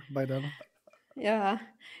anymore by then. Yeah,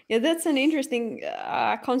 that's an interesting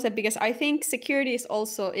concept, because I think security is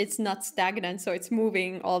also, it's not stagnant, so it's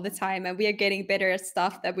moving all the time, and we are getting better at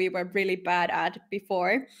stuff that we were really bad at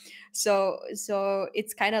before. So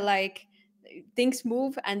it's kind of like things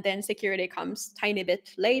move, and then security comes tiny bit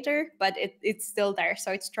later, but it's still there.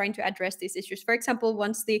 So it's trying to address these issues. For example,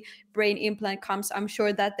 once the brain implant comes, I'm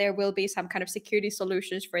sure that there will be some kind of security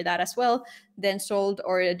solutions for that as well, then sold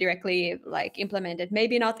or directly like implemented.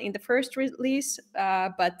 Maybe not in the first release,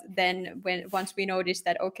 but then once we notice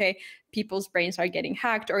that, okay, people's brains are getting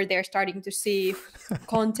hacked, or they're starting to see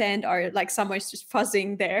content, or like someone's just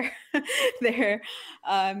fuzzing their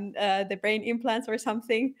the brain implants or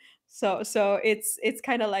something. So it's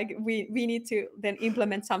kind of like we need to then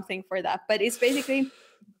implement something for that. But it's basically,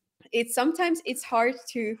 sometimes it's hard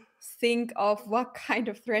to think of what kind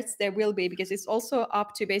of threats there will be, because it's also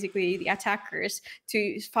up to basically the attackers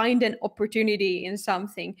to find an opportunity in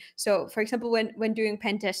something. So for example, when doing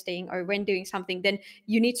pen testing or when doing something, then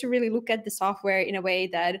you need to really look at the software in a way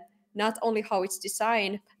that not only how it's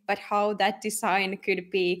designed, but how that design could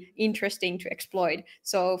be interesting to exploit.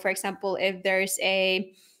 So for example, if there's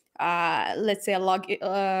a let's say a log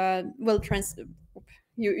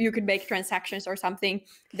you could make transactions or something,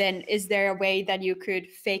 then is there a way that you could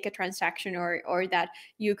fake a transaction, or that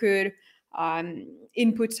you could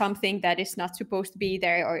input something that is not supposed to be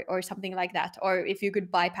there, or something like that, or if you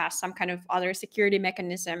could bypass some kind of other security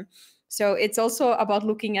mechanism. So it's also about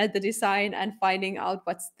looking at the design and finding out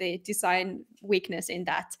what's the design weakness in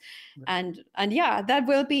that. And yeah, that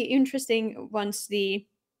will be interesting once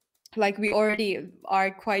we already are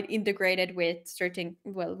quite integrated with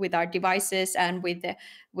with our devices and with the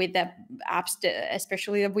apps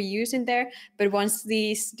especially that we use in there. But once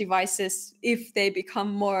these devices, if they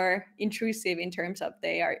become more intrusive in terms of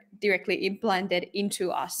they are directly implanted into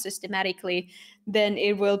us systematically, then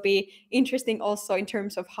it will be interesting also in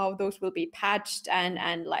terms of how those will be patched,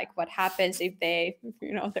 and like what happens if they,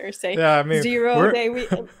 there's a 0 day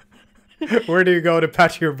where do you go to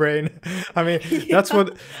patch your brain? I mean, that's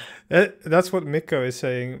what Mikko is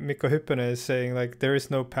saying. Mikko Hyppönen is saying, like, there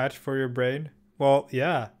is no patch for your brain. Well,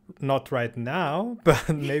 yeah, not right now, but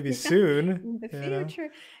maybe soon. In the You know? future.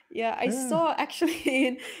 Yeah, I Yeah. saw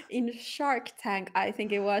actually in Shark Tank, I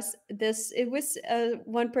think it was this. It was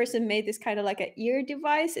one person made this kind of like an ear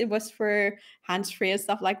device. It was for hands-free and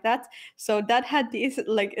stuff like that. So that had this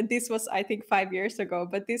like this was I think 5 years ago,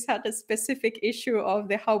 but this had a specific issue of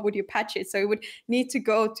the how would you patch it. So it would need to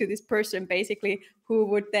go to this person basically who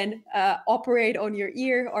would then operate on your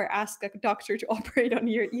ear or ask a doctor to operate on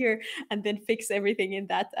your ear and then fix everything in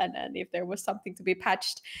that and if there was something to be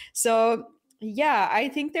patched. So yeah, I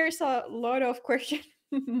think there's a lot of question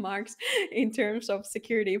marks in terms of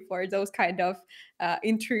security for those kind of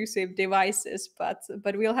intrusive devices,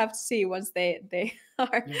 but we'll have to see once they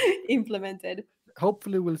are Yeah. implemented.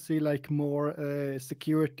 Hopefully we'll see like more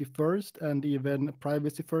security first and even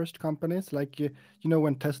privacy first companies, like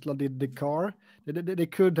when Tesla did the car, they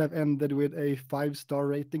could have ended with a 5-star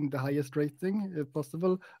rating, the highest rating if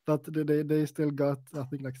possible, but they still got I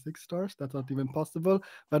think like 6 stars. That's not even possible,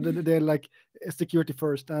 but they're like security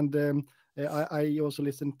first. And I also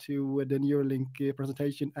listened to the Neuralink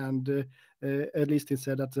presentation, and at least he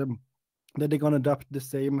said that they're going to adopt the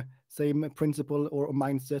same principle or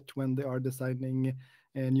mindset when they are designing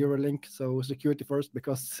Neuralink. So security first,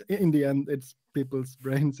 because in the end, it's people's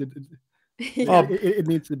brains. Yeah. It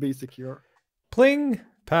needs to be secure. Pling,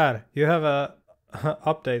 Per, you have a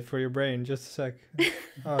update for your brain. Just a sec.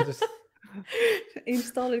 I'll just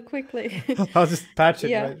Install it quickly. I'll just patch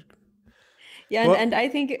it Yeah. right. Yeah, Well, and I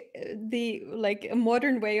think the like a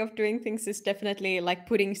modern way of doing things is definitely like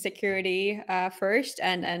putting security first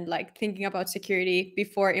and like thinking about security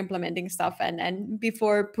before implementing stuff and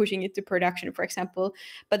before pushing it to production, for example.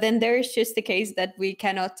 But then there is just the case that we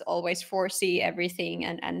cannot always foresee everything,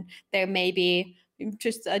 and there may be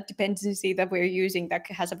just a dependency that we're using that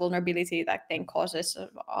has a vulnerability that then causes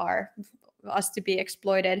us to be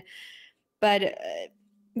exploited. But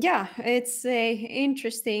yeah, it's a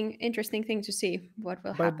interesting thing to see what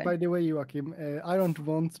will By happen. the way, Joachim, I don't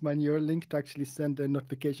want my Neuralink to actually send a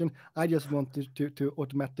notification. I just want it to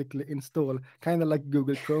automatically install, kind of like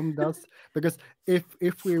Google Chrome does. Because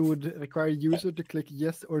if we would require user to click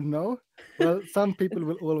yes or no, well, some people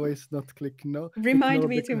will always not click no. Remind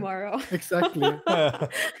me Because tomorrow. exactly.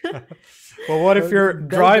 well, what if So you're that is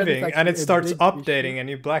driving and it actually a starts big issue. updating and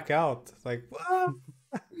you black out? Like, what?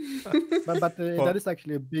 But that Well, is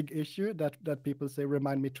actually a big issue that people say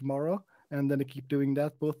remind me tomorrow, and then they keep doing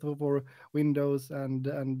that both for Windows and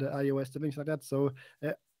iOS and things like that. So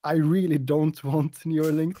I really don't want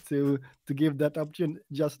Neuralink to give that option.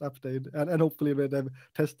 Just update, and hopefully they've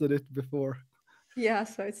tested it before. Yeah,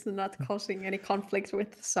 so it's not causing any conflict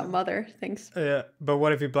with some other things. yeah, but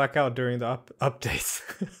what if you black out during the updates?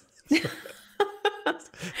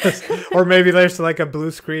 Or maybe there's like a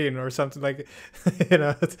blue screen or something, like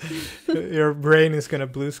your brain is gonna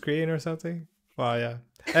blue screen or something. Well, yeah.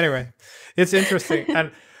 Anyway, it's interesting.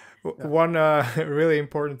 And one really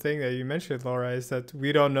important thing that you mentioned, Laura, is that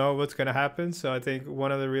we don't know what's going to happen. So I think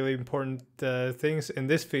one of the really important things in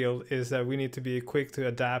this field is that we need to be quick to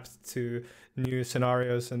adapt to new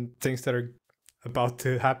scenarios and things that are about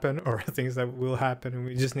to happen or things that will happen. And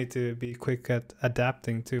we just need to be quick at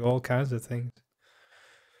adapting to all kinds of things.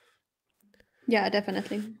 Yeah,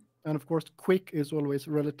 definitely. And of course, quick is always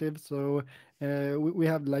relative. So we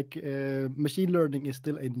have like machine learning is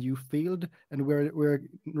still a new field, and we're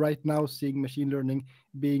right now seeing machine learning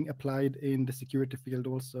being applied in the security field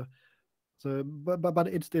also. So, but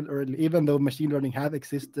it's still early, even though machine learning have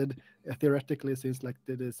existed theoretically since like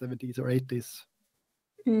the 70s or 80s.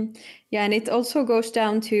 Yeah, and it also goes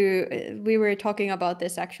down to we were talking about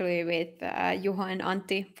this actually with Juha and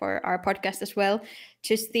Antti for our podcast as well,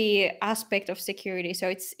 just the aspect of security. So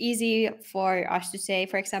it's easy for us to say,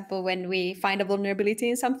 for example, when we find a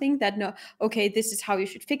vulnerability in something that no, okay, this is how you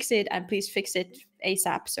should fix it and please fix it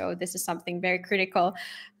ASAP. So this is something very critical.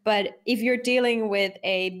 But if you're dealing with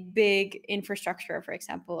a big infrastructure, for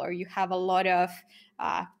example, or you have a lot of,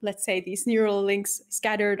 let's say, these neural links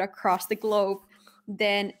scattered across the globe,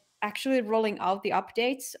 then actually rolling out the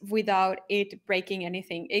updates without it breaking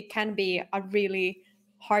anything, it can be a really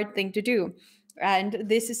hard thing to do. And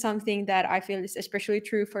this is something that I feel is especially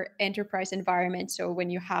true for enterprise environments. So when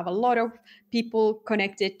you have a lot of people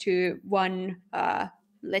connected to one,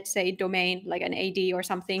 let's say, domain, like an AD or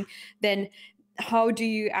something, then how do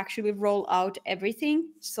you actually roll out everything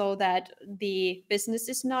so that the business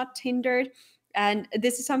is not hindered? And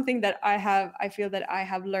this is something that I feel that I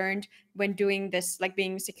have learned when doing this, like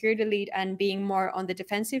being security lead and being more on the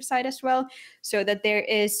defensive side as well, so that there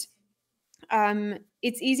is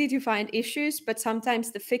it's easy to find issues, but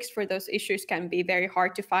sometimes the fix for those issues can be very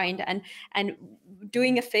hard to find, and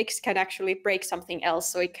doing a fix can actually break something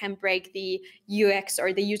else. So it can break the UX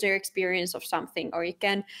or the user experience of something, or it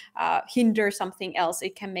can hinder something else.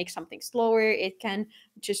 It can make something slower. It can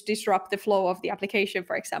just disrupt the flow of the application,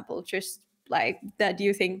 for example. Just like that,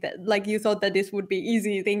 you think that, like, you thought that this would be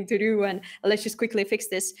easy thing to do, and let's just quickly fix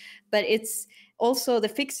this. But it's also the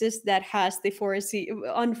fixes that has the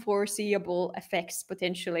unforeseeable effects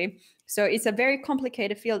potentially. So it's a very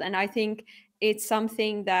complicated field, and I think it's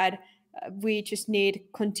something that we just need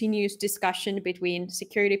continuous discussion between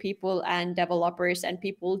security people and developers and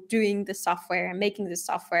people doing the software and making the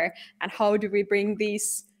software, and how do we bring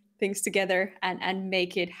these things together and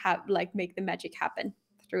make it make the magic happen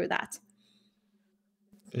through that.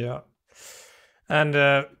 Yeah. And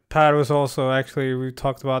Pat was also, actually, we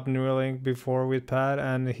talked about Neuralink before with Pat,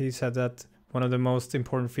 and he said that one of the most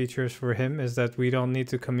important features for him is that we don't need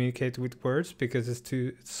to communicate with words because it's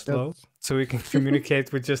slow. So we can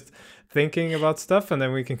communicate with just thinking about stuff, and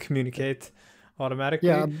then we can communicate automatically.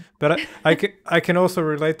 Yeah. But I can also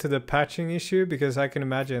relate to the patching issue, because I can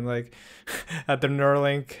imagine, like, at the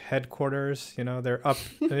Neuralink headquarters, you know,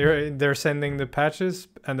 they're sending the patches,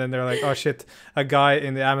 and then they're like, oh shit, a guy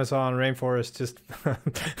in the Amazon rainforest just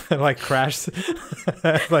like crashed.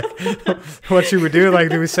 Like, what should we do? Like,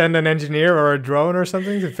 do we send an engineer or a drone or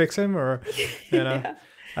something to fix him, or, you know? Yeah.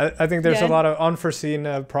 I think there's a lot of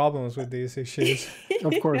unforeseen problems with these issues.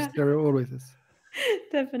 Of course, there always is.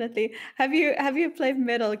 Definitely. Have you played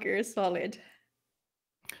Metal Gear Solid?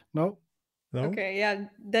 No. No? Okay, yeah,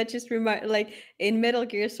 that just like in Metal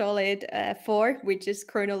Gear Solid 4, which is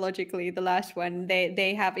chronologically the last one,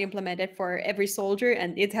 they have implemented for every soldier,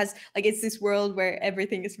 and it has, like, it's this world where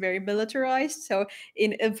everything is very militarized. So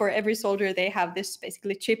for every soldier, they have this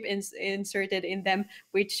basically chip inserted in them,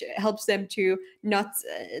 which helps them to not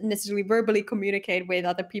necessarily verbally communicate with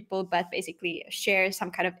other people, but basically share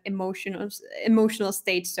some kind of emotional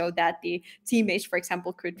state, so that the teammates, for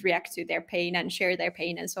example, could react to their pain and share their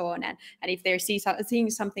pain and so on. And if they're seeing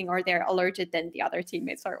something or they're alerted, then the other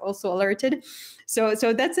teammates are also alerted. So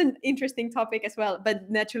that's an interesting topic as well. But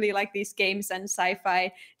naturally, like, these games and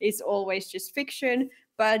sci-fi is always just fiction,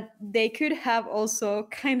 but they could have also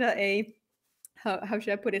kind of a, how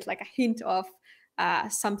should I put it, like a hint of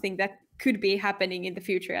something that could be happening in the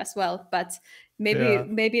future as well. But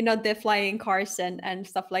maybe not the flying cars and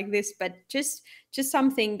stuff like this, but just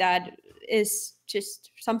something that is just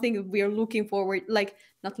something we're looking forward, like,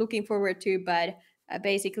 not looking forward to, but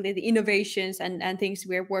basically the innovations and things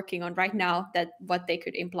we're working on right now, that what they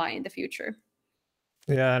could imply in the future.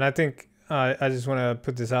 Yeah, and I think I just want to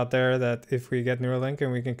put this out there, that if we get Neuralink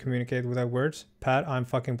and we can communicate without words, Pat, I'm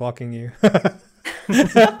fucking blocking you.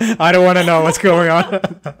 I don't want to know what's going on.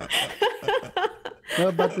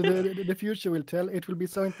 No, but the future will tell. It will be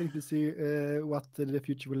so interesting to see what the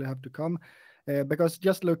future will have to come. Because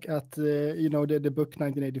just look at the book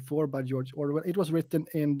 1984 by George Orwell. It was written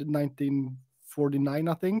in 1949,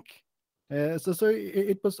 I think. So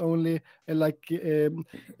it was only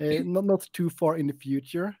not too far in the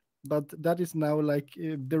future, but that is now like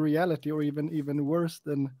the reality, or even worse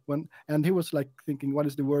than when. And he was like thinking, what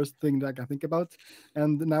is the worst thing that I can think about?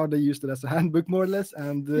 And now they used it as a handbook, more or less,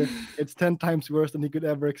 and it's 10 times worse than he could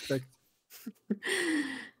ever expect.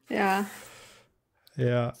 Yeah.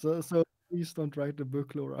 Yeah. So please don't write the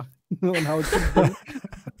book, Laura, on how it's done.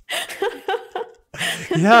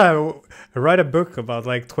 Yeah, write a book about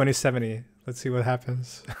like 2070. Let's see what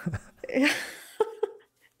happens.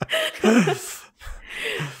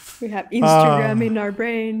 We have Instagram in our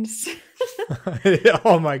brains.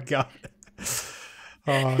 Oh my god.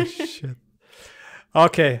 Oh shit.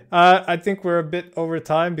 Okay, I think we're a bit over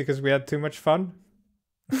time because we had too much fun.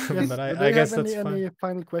 Yes, but do I you guess have that's fine. any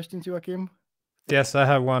final questions, Joachim? Yes, I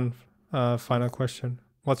have one final question.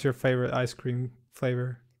 What's your favorite ice cream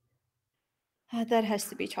flavor? That has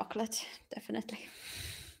to be chocolate, definitely.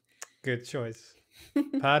 Good choice.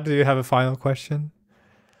 Pat, do you have a final question?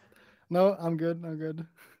 No, I'm good. I'm good.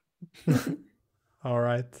 All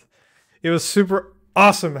right. It was super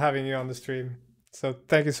awesome having you on the stream. So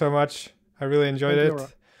thank you so much. I really enjoyed it. Laura.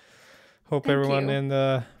 Hope Thank everyone you. in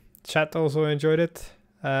the chat also enjoyed it.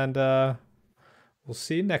 And we'll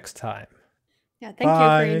see you next time. Yeah, thank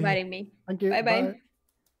you for inviting me. Thank you. Bye-bye.